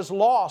admit that I was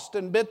lost,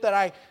 admit that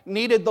I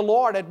needed the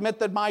Lord, admit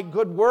that my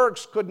good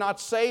works could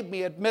not save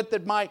me, admit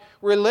that my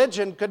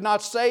religion could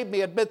not save me,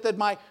 admit that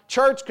my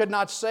church could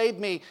not save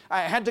me.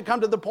 I had to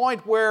come to the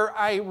point where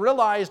I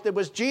realized it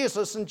was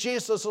Jesus and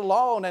Jesus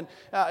alone. And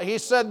He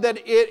said that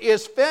it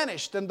is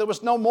finished, and there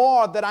was no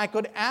more that I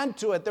could add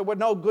to it. There were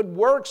no good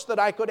works that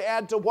I could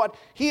add to what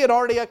He had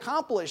already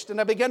accomplished.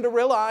 And I began to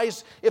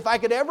realize if I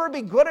could ever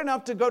be good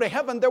enough to go to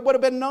heaven, there would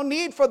have been no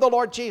need for the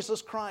Lord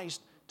Jesus Christ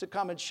to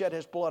come and shed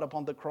His blood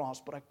upon the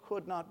cross. But I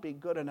could not be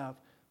good enough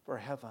for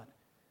heaven.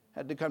 I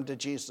had to come to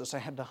Jesus. I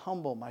had to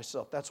humble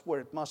myself. That's where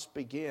it must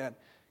begin.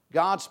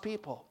 God's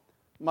people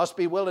must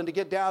be willing to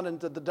get down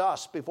into the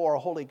dust before a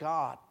holy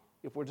God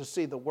if we're to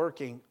see the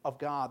working of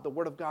God. The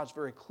Word of God is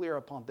very clear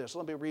upon this.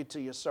 Let me read to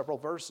you several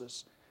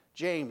verses.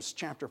 James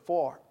chapter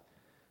 4,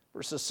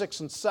 verses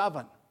 6 and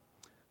 7.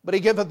 But He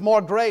giveth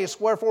more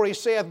grace, wherefore He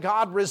saith,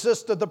 God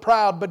resisteth the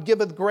proud, but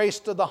giveth grace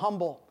to the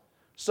humble.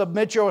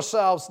 Submit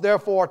yourselves,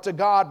 therefore, to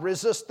God.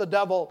 Resist the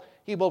devil,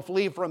 he will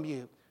flee from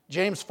you.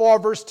 James 4,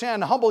 verse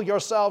 10, humble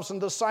yourselves in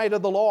the sight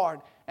of the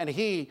Lord, and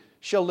He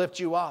shall lift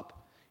you up.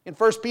 In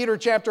 1 Peter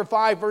chapter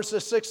 5,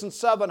 verses 6 and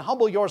 7,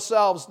 humble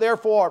yourselves,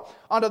 therefore,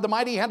 under the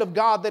mighty hand of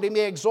God, that He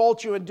may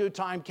exalt you in due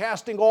time,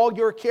 casting all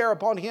your care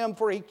upon Him,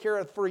 for He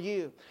careth for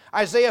you.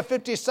 Isaiah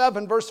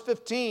 57, verse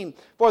 15,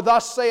 for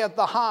thus saith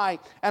the high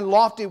and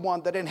lofty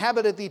one that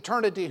inhabiteth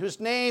eternity, whose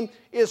name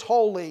is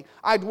holy.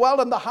 I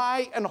dwell in the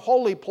high and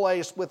holy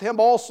place with Him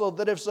also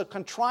that is a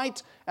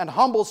contrite and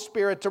humble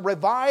spirit, to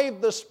revive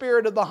the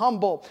spirit of the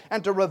humble,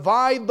 and to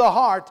revive the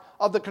heart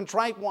of the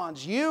contrite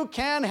ones. You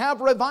can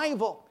have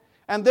revival.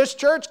 And this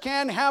church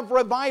can have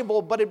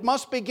revival, but it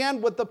must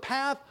begin with the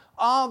path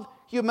of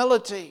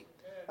humility.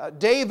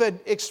 David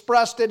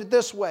expressed it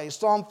this way,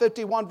 Psalm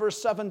 51,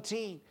 verse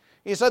 17.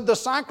 He said, the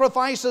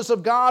sacrifices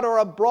of God are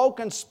a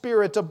broken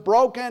spirit, a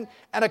broken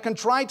and a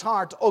contrite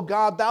heart. O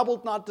God, thou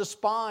wilt not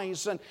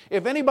despise. And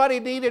if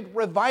anybody needed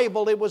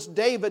revival, it was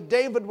David.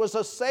 David was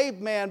a saved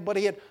man, but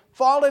he had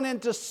fallen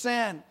into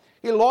sin.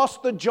 He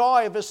lost the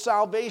joy of his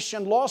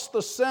salvation, lost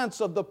the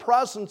sense of the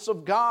presence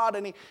of God,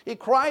 and he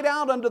cried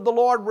out unto the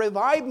Lord,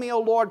 revive me, O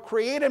Lord,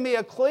 create in me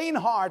a clean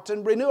heart,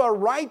 and renew a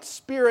right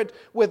spirit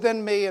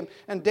within me.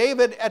 And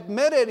David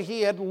admitted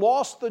he had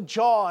lost the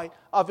joy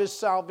of his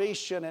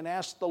salvation and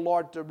asked the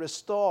Lord to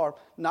restore,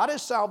 not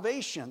his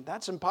salvation,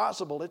 that's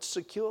impossible, it's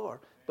secure,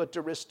 but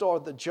to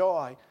restore the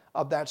joy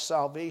of that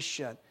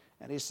salvation.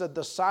 And he said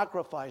the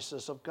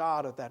sacrifices of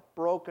God are that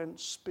broken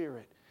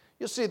spirit.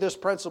 You see this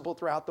principle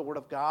throughout the Word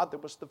of God. There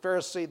was the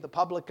Pharisee, the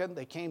publican.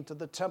 They came to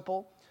the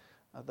temple.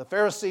 The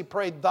Pharisee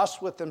prayed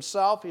thus with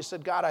himself. He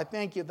said, God, I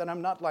thank you that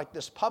I'm not like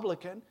this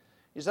publican.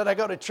 He said, I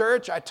go to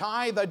church, I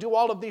tithe, I do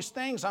all of these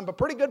things. I'm a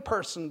pretty good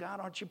person. God,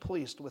 aren't you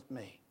pleased with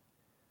me?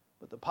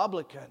 But the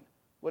publican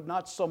would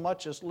not so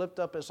much as lift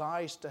up his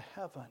eyes to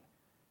heaven.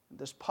 And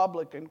this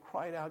publican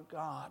cried out,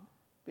 God,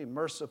 be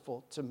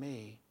merciful to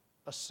me,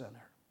 a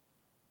sinner.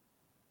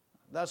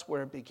 That's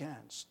where it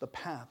begins, the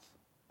path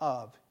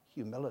of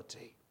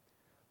humility.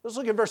 Let's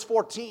look at verse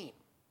 14.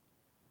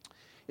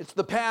 It's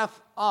the path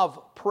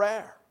of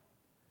prayer.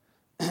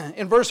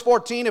 In verse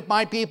 14, if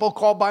my people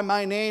called by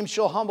my name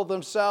shall humble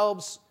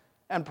themselves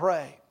and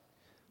pray.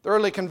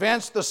 Thoroughly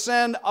convinced the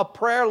sin of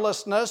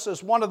prayerlessness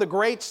is one of the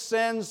great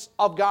sins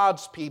of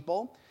God's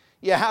people.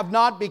 You have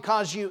not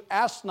because you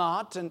ask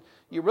not, and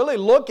you really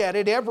look at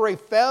it, every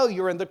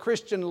failure in the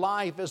Christian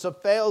life is a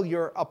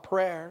failure of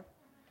prayer.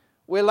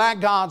 We lack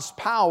God's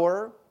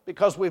power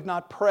because we've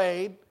not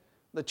prayed.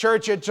 The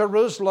church at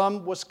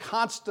Jerusalem was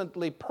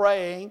constantly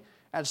praying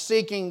and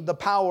seeking the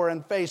power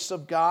and face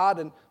of God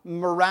and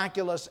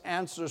miraculous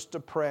answers to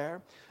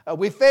prayer.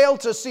 We fail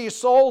to see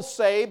souls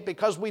saved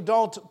because we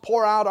don't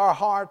pour out our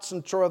hearts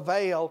and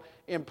travail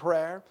in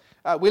prayer.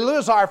 We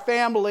lose our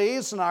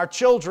families and our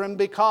children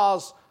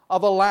because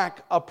of a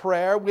lack of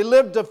prayer. We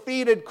live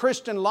defeated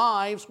Christian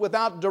lives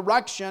without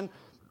direction,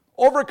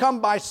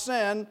 overcome by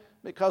sin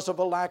because of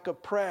a lack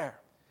of prayer.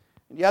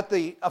 And yet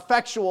the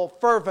effectual,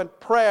 fervent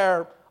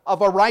prayer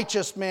of a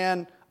righteous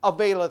man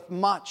availeth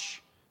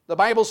much. The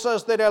Bible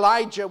says that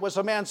Elijah was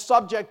a man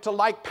subject to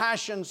like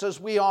passions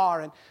as we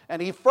are,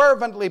 and he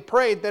fervently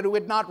prayed that it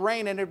would not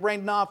rain, and it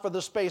rained not for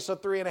the space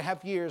of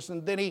 3.5 years.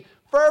 And then he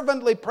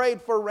fervently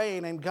prayed for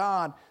rain, and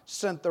God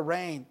sent the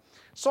rain.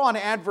 So on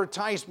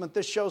advertisement,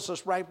 this shows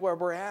us right where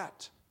we're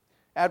at.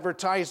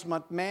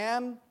 Advertisement,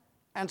 man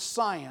and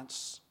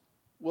science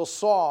will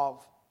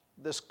solve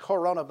this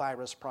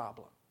coronavirus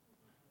problem.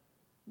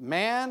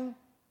 Man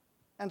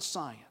and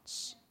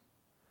science.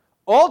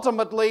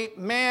 Ultimately,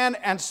 man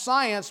and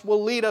science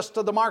will lead us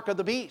to the mark of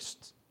the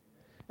beast.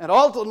 And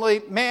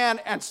ultimately, man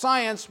and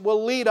science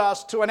will lead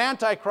us to an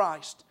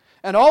antichrist.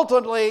 And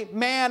ultimately,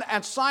 man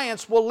and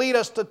science will lead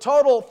us to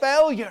total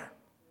failure.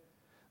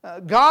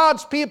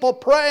 God's people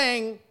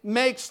praying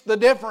makes the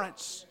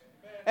difference.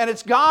 And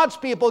it's God's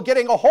people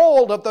getting a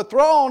hold of the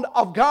throne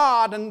of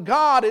God, and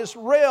God is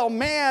real.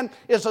 Man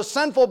is a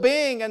sinful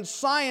being, and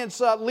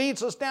science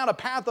leads us down a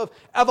path of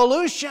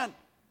evolution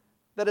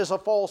that is a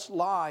false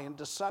lie and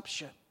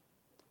deception.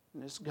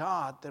 And it's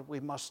God that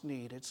we must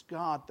need. It's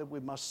God that we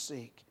must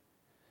seek.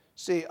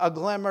 See, a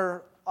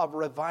glimmer of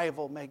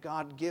revival, may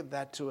God give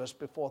that to us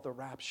before the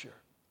rapture,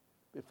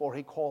 before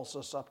He calls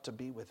us up to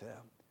be with Him.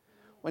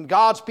 When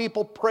God's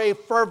people pray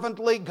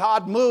fervently,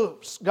 God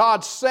moves,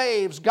 God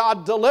saves,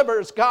 God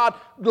delivers, God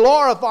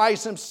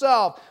glorifies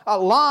Himself.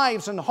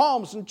 Lives and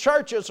homes and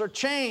churches are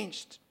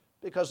changed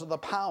because of the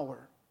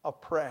power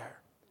of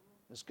prayer.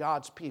 As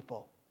God's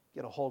people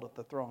get a hold of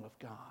the throne of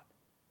God.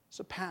 It's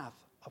a path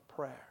of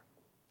prayer.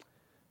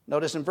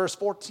 Notice in verse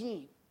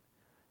 14,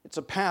 it's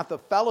a path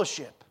of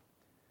fellowship.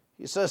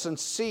 He says, and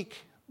seek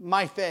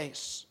my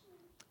face.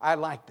 I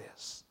like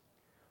this.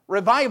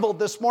 Revival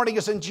this morning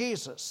is in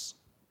Jesus.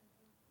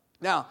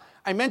 Now,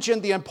 I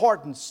mentioned the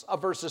importance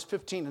of verses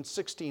 15 and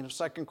 16 of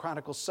 2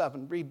 Chronicles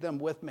 7. Read them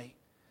with me.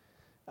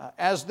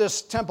 As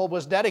this temple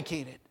was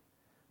dedicated,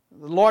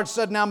 the Lord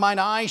said, now mine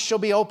eyes shall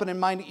be open and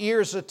mine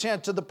ears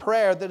attend to the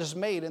prayer that is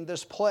made in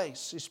this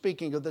place. He's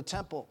speaking of the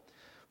temple.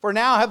 For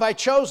now have I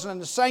chosen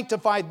and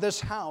sanctified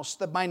this house,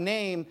 that my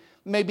name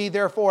may be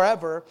there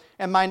forever,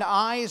 and mine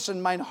eyes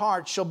and mine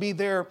heart shall be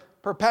there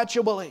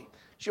perpetually.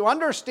 So you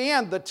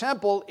understand the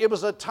temple, it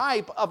was a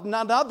type of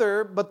none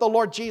other but the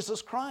Lord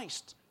Jesus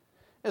Christ.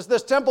 As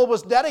this temple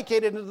was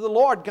dedicated to the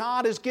Lord,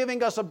 God is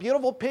giving us a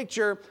beautiful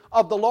picture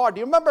of the Lord. Do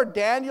you remember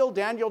Daniel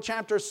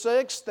chapter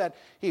 6, that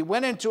he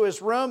went into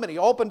his room and he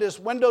opened his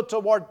window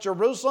toward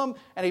Jerusalem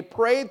and he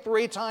prayed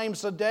 3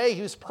 times a day.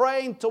 He was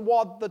praying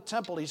toward the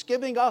temple. He's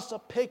giving us a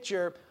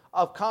picture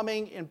of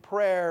coming in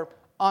prayer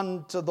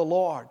unto the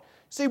Lord.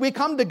 See, we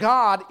come to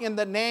God in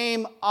the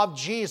name of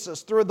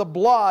Jesus through the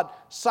blood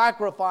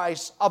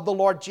sacrifice of the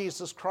Lord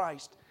Jesus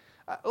Christ.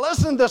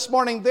 Listen this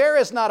morning, there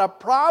is not a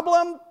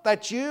problem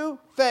that you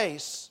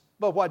face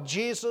but what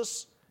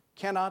Jesus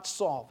cannot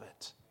solve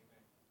it.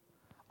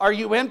 Are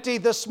you empty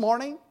this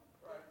morning?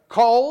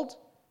 Cold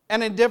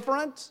and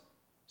indifferent?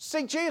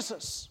 Seek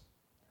Jesus.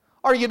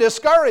 Are you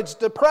discouraged,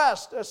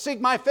 depressed?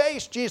 Seek my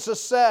face, Jesus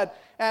said,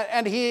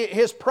 and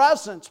His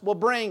presence will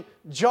bring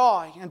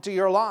joy into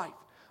your life.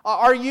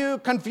 Are you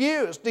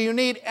confused? Do you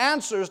need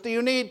answers? Do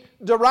you need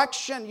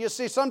direction? You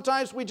see,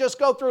 sometimes we just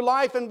go through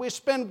life and we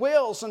spin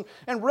wheels.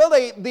 And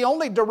really, the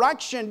only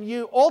direction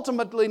you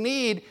ultimately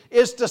need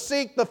is to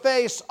seek the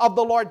face of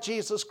the Lord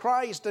Jesus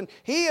Christ. And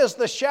He is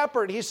the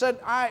shepherd. He said,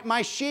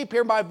 my sheep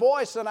hear my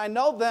voice, and I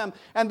know them,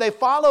 and they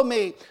follow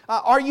me.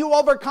 Are you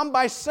overcome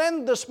by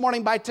sin this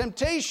morning, by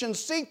temptation?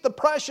 Seek the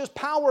precious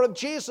power of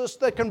Jesus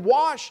that can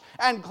wash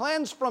and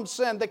cleanse from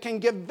sin, that can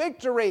give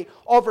victory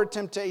over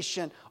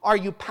temptation. Are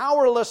you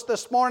powerless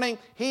this morning?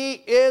 He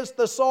is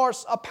the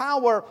source of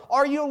power.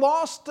 Are you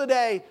lost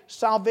today?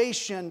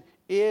 Salvation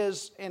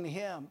is in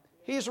Him.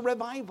 He's a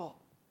revival.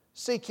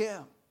 Seek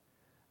Him.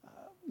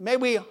 May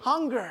we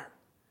hunger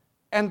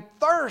and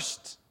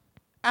thirst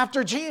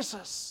after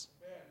Jesus,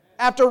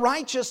 after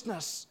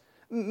righteousness.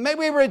 May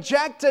we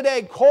reject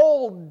today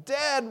cold,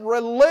 dead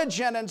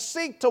religion and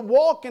seek to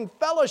walk in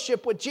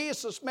fellowship with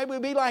Jesus. May we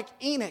be like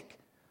Enoch,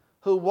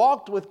 who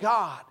walked with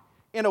God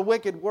in a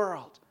wicked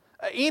world.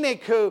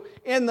 Enoch, who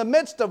in the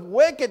midst of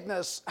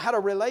wickedness had a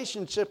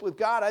relationship with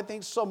God, I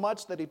think so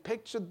much that he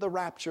pictured the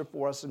rapture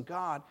for us, and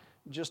God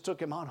just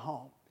took him on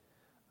home.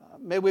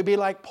 May we be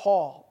like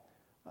Paul,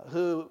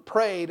 who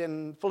prayed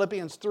in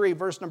Philippians 3,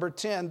 verse number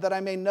 10, that I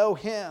may know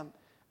Him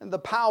and the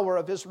power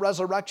of His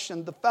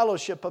resurrection, the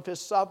fellowship of His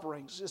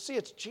sufferings. You see,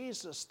 it's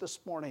Jesus this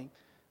morning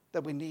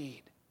that we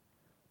need,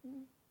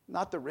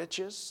 not the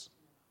riches,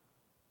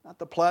 not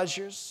the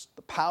pleasures,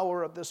 the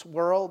power of this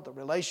world, the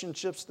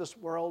relationships this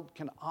world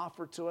can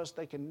offer to us.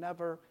 They can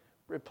never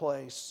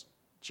replace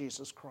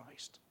Jesus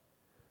Christ.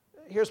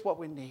 Here's what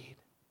we need.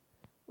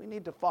 We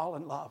need to fall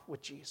in love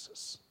with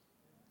Jesus.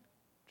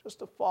 Just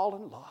to fall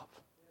in love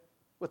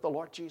with the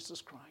Lord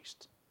Jesus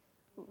Christ.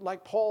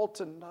 Like Paul,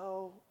 to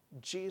know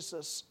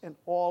Jesus in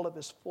all of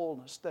His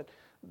fullness,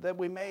 that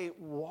we may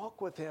walk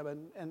with Him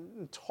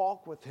and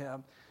talk with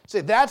Him.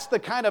 See, that's the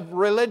kind of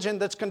religion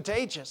that's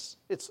contagious.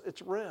 It's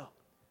real.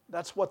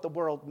 That's what the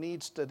world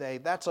needs today.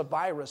 That's a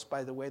virus,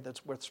 by the way,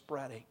 that's worth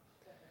spreading.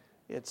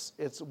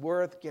 It's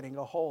worth getting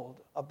a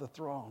hold of the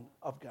throne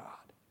of God,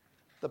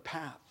 the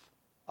path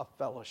of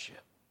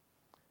fellowship.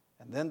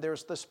 And then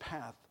there's this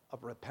path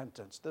of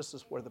repentance. This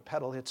is where the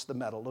pedal hits the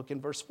metal. Look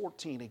in verse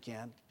 14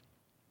 again.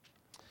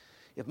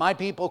 If my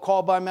people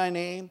called by my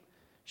name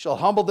shall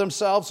humble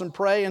themselves and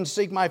pray and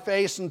seek my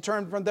face and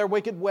turn from their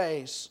wicked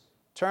ways.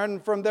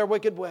 Turn from their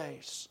wicked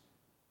ways.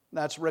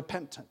 That's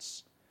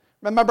repentance.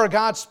 Remember,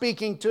 God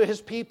speaking to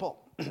His people.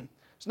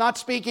 He's not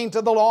speaking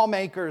to the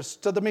lawmakers,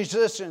 to the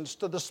musicians,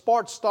 to the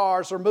sports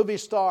stars or movie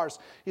stars.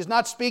 He's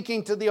not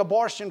speaking to the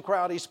abortion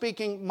crowd. He's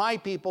speaking, my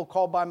people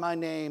called by my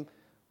name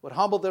would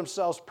humble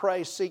themselves,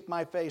 pray, seek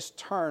my face,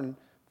 turn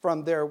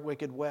from their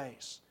wicked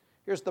ways.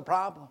 Here's the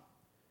problem.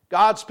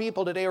 God's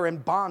people today are in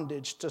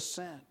bondage to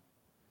sin.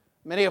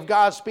 Many of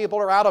God's people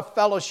are out of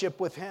fellowship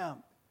with Him.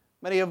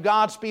 Many of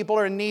God's people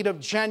are in need of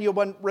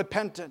genuine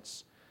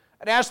repentance.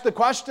 I'd ask the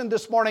question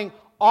this morning,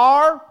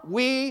 are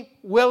we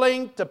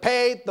willing to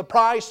pay the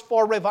price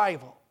for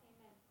revival?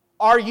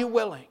 Are you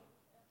willing?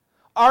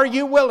 Are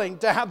you willing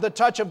to have the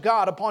touch of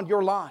God upon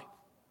your life?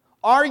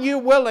 Are you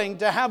willing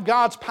to have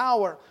God's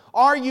power?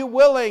 Are you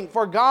willing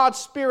for God's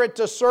Spirit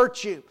to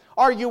search you?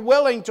 Are you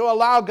willing to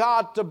allow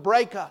God to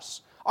break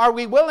us? Are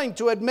we willing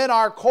to admit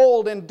our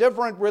cold,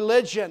 indifferent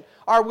religion?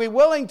 Are we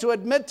willing to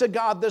admit to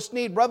God this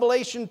need?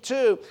 Revelation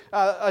 2,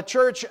 a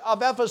church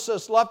of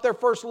Ephesus left their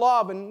first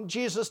love, and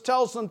Jesus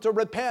tells them to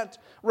repent.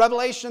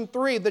 Revelation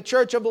 3, the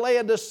church of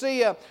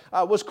Laodicea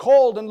was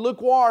cold and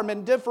lukewarm,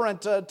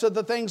 indifferent to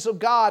the things of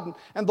God,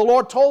 and the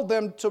Lord told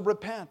them to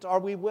repent. Are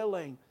we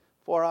willing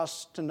for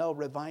us to know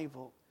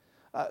revival?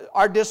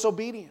 Our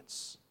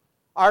disobedience,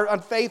 our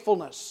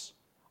unfaithfulness,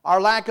 our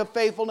lack of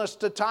faithfulness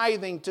to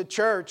tithing, to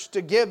church,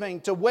 to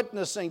giving, to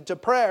witnessing, to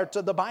prayer,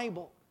 to the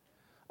Bible.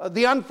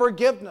 The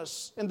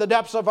unforgiveness in the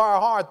depths of our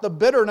heart, the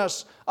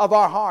bitterness of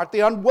our heart,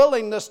 the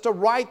unwillingness to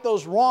right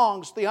those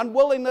wrongs, the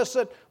unwillingness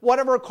at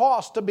whatever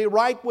cost to be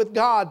right with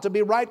God, to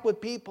be right with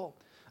people.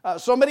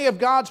 So many of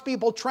God's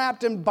people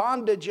trapped in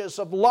bondages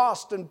of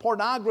lust and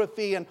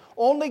pornography, and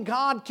only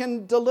God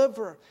can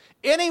deliver.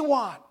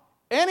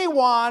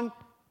 Anyone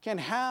can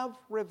have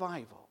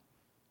revival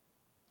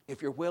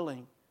if you're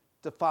willing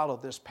to follow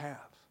this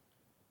path.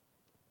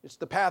 It's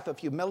the path of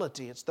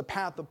humility. It's the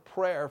path of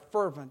prayer,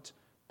 fervent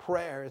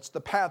prayer. It's the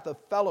path of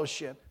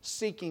fellowship,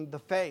 seeking the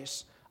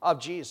face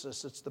of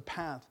Jesus. It's the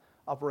path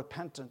of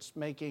repentance,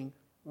 making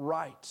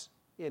right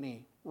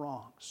any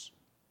wrongs.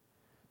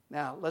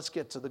 Now, let's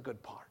get to the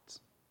good part.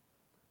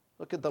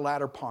 Look at the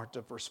latter part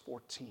of verse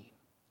 14.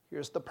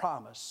 Here's the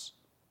promise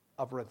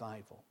of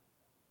revival.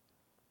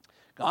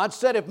 God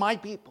said, if my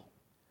people,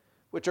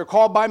 which are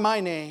called by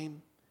my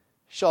name,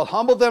 shall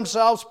humble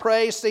themselves,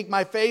 pray, seek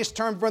my face,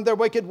 turn from their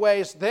wicked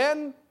ways,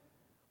 then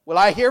will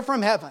I hear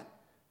from heaven.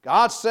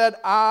 God said,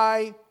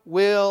 I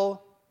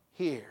will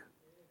hear.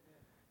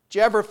 Do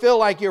you ever feel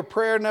like your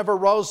prayer never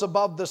rose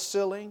above the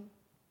ceiling?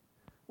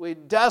 We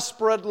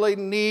desperately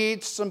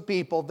need some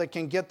people that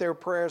can get their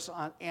prayers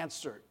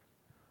unanswered.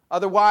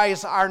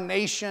 Otherwise, our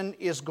nation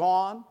is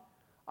gone.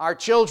 Our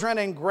children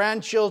and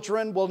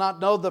grandchildren will not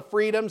know the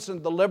freedoms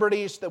and the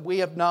liberties that we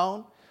have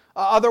known.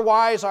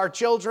 Otherwise, our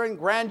children,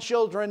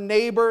 grandchildren,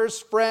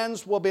 neighbors,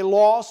 friends will be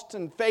lost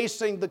and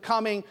facing the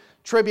coming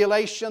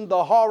tribulation,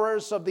 the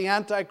horrors of the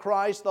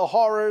Antichrist, the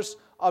horrors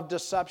of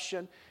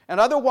deception. And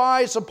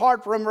otherwise,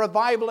 apart from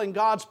revival and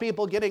God's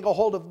people getting a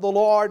hold of the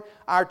Lord,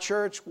 our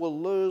church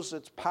will lose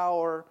its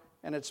power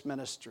and its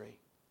ministry.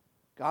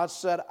 God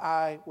said,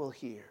 I will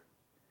hear.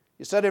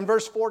 He said in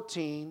verse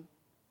 14,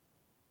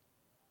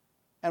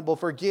 and will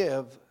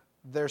forgive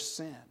their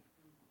sin.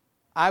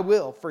 I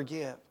will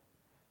forgive.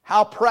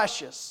 How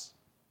precious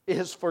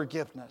is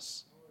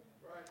forgiveness.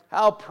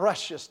 How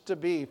precious to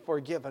be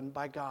forgiven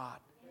by God.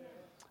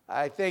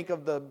 I think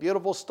of the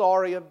beautiful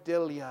story of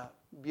Delia,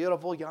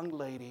 beautiful young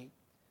lady.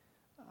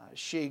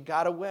 She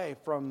got away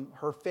from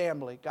her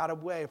family, got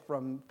away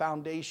from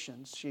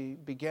foundations. She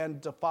began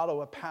to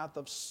follow a path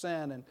of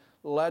sin and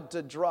led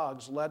to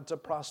drugs, led to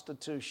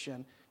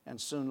prostitution, and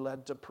soon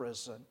led to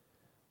prison.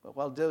 But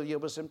while Delia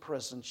was in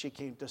prison, she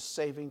came to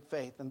saving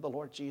faith in the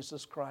Lord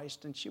Jesus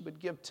Christ, and she would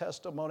give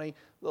testimony,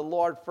 the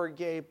Lord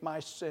forgave my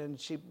sin.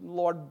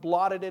 Lord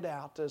blotted it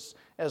out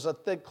as a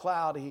thick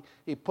cloud.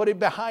 He put it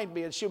behind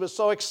me, and she was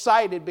so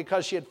excited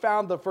because she had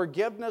found the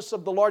forgiveness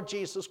of the Lord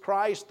Jesus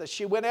Christ that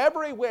she went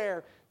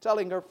everywhere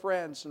telling her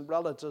friends and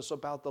relatives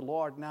about the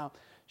Lord. Now,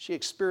 she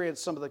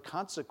experienced some of the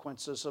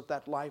consequences of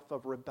that life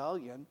of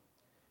rebellion.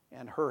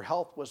 And her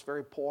health was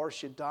very poor.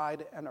 She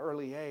died at an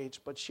early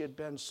age, but she had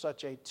been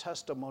such a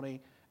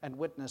testimony and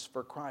witness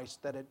for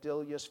Christ that at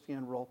Delia's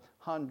funeral,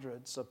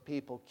 hundreds of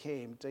people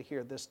came to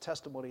hear this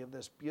testimony of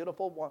this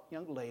beautiful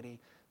young lady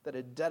that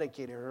had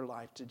dedicated her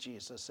life to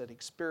Jesus, had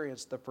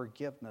experienced the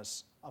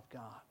forgiveness of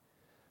God.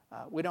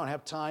 We don't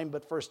have time,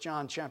 but 1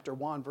 John chapter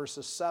 1,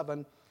 verses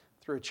 7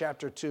 through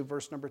chapter 2,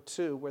 verse number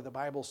 2, where the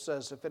Bible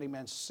says, if any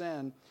man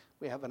sin,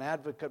 we have an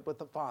advocate with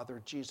the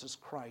Father, Jesus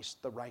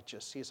Christ, the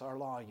righteous. He's our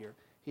lawyer.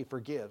 He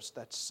forgives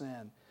that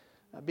sin.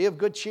 Be of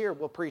good cheer,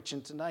 we'll preach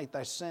in tonight.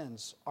 Thy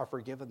sins are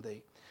forgiven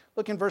thee.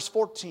 Look in verse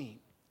 14.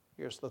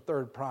 Here's the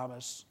third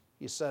promise.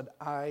 He said,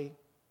 I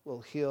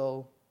will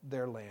heal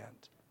their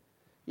land.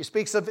 He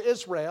speaks of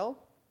Israel.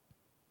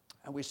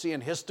 And we see in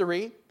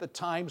history the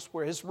times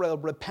where Israel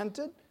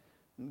repented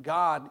and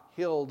God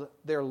healed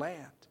their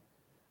land.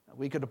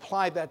 We could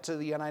apply that to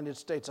the United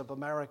States of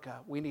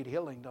America. We need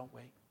healing, don't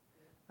we?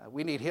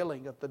 We need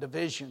healing of the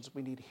divisions.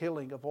 We need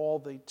healing of all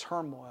the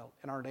turmoil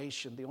in our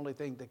nation. The only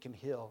thing that can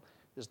heal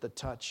is the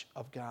touch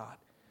of God.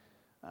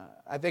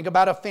 I think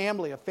about a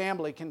family. A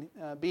family can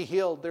be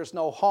healed. There's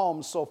no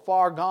home so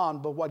far gone,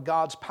 but what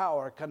God's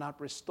power cannot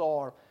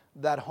restore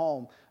that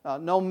home.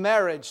 No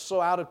marriage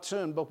so out of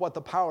tune, but what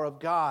the power of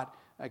God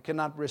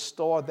cannot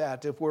restore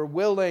that. If we're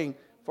willing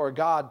for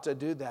God to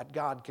do that.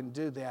 God can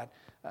do that.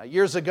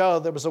 Years ago,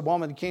 there was a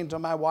woman who came to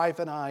my wife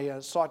and I,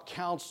 sought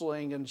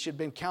counseling, and she'd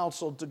been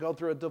counseled to go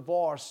through a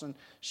divorce, and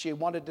she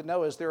wanted to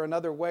know, is there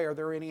another way? Are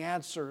there any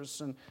answers?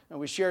 And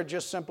we shared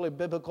just simply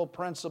biblical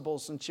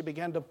principles, and she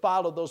began to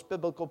follow those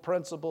biblical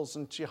principles,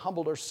 and she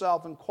humbled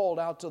herself and called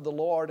out to the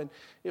Lord. And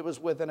it was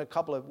within a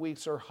couple of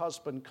weeks, her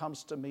husband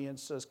comes to me and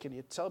says, can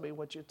you tell me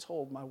what you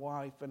told my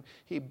wife? And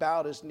he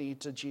bowed his knee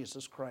to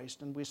Jesus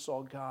Christ, and we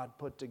saw God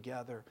put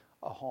together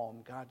a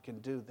home. God can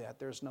do that.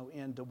 There's no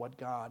end to what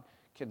God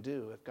can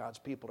do if God's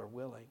people are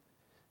willing.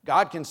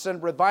 God can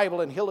send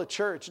revival and heal a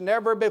church.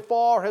 Never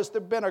before has there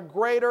been a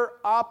greater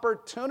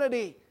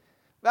opportunity.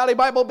 Valley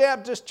Bible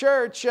Baptist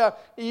Church,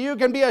 you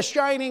can be a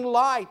shining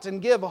light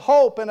and give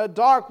hope in a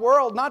dark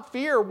world, not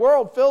fear, a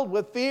world filled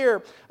with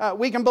fear.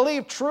 We can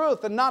believe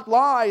truth and not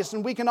lies,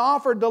 and we can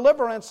offer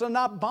deliverance and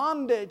not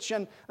bondage,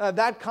 and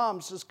that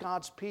comes as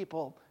God's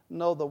people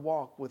know the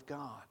walk with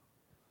God.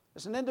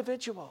 As an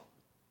individual,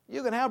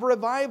 you can have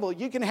revival.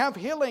 You can have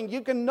healing. You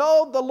can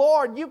know the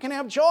Lord. You can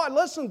have joy.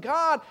 Listen,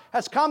 God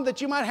has come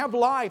that you might have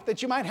life,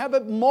 that you might have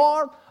it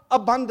more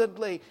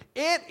abundantly.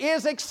 It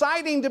is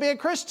exciting to be a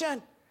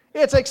Christian.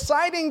 It's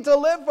exciting to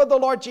live for the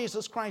Lord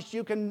Jesus Christ.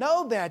 You can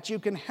know that. You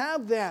can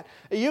have that.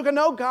 You can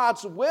know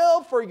God's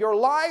will for your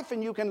life,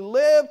 and you can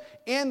live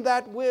in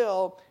that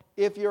will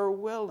if you're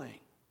willing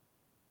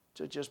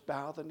to just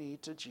bow the knee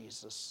to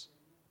Jesus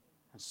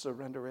and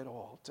surrender it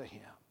all to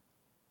Him.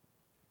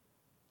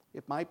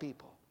 If my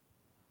people,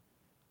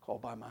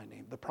 called by my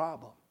name, the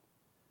problem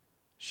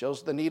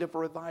shows the need of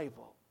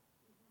revival.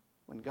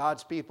 When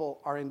God's people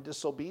are in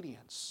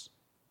disobedience,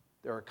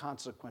 there are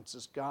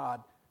consequences.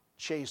 God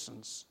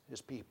chastens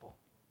His people.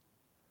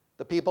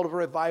 The people of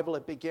revival,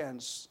 it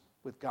begins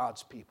with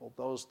God's people,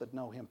 those that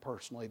know Him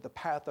personally. The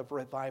path of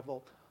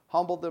revival: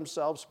 humble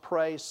themselves,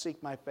 pray,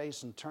 seek my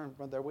face, and turn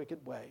from their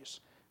wicked ways.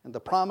 And the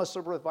promise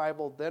of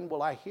revival: then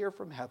will I hear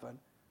from heaven,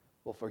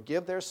 will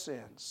forgive their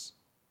sins,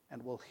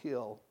 and will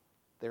heal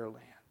their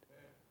land.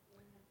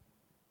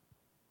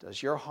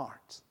 Does your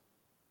heart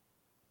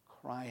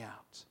cry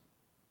out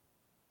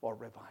for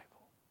revival?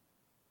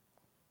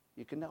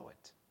 You can know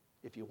it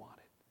if you want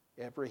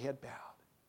it. Every head bowed,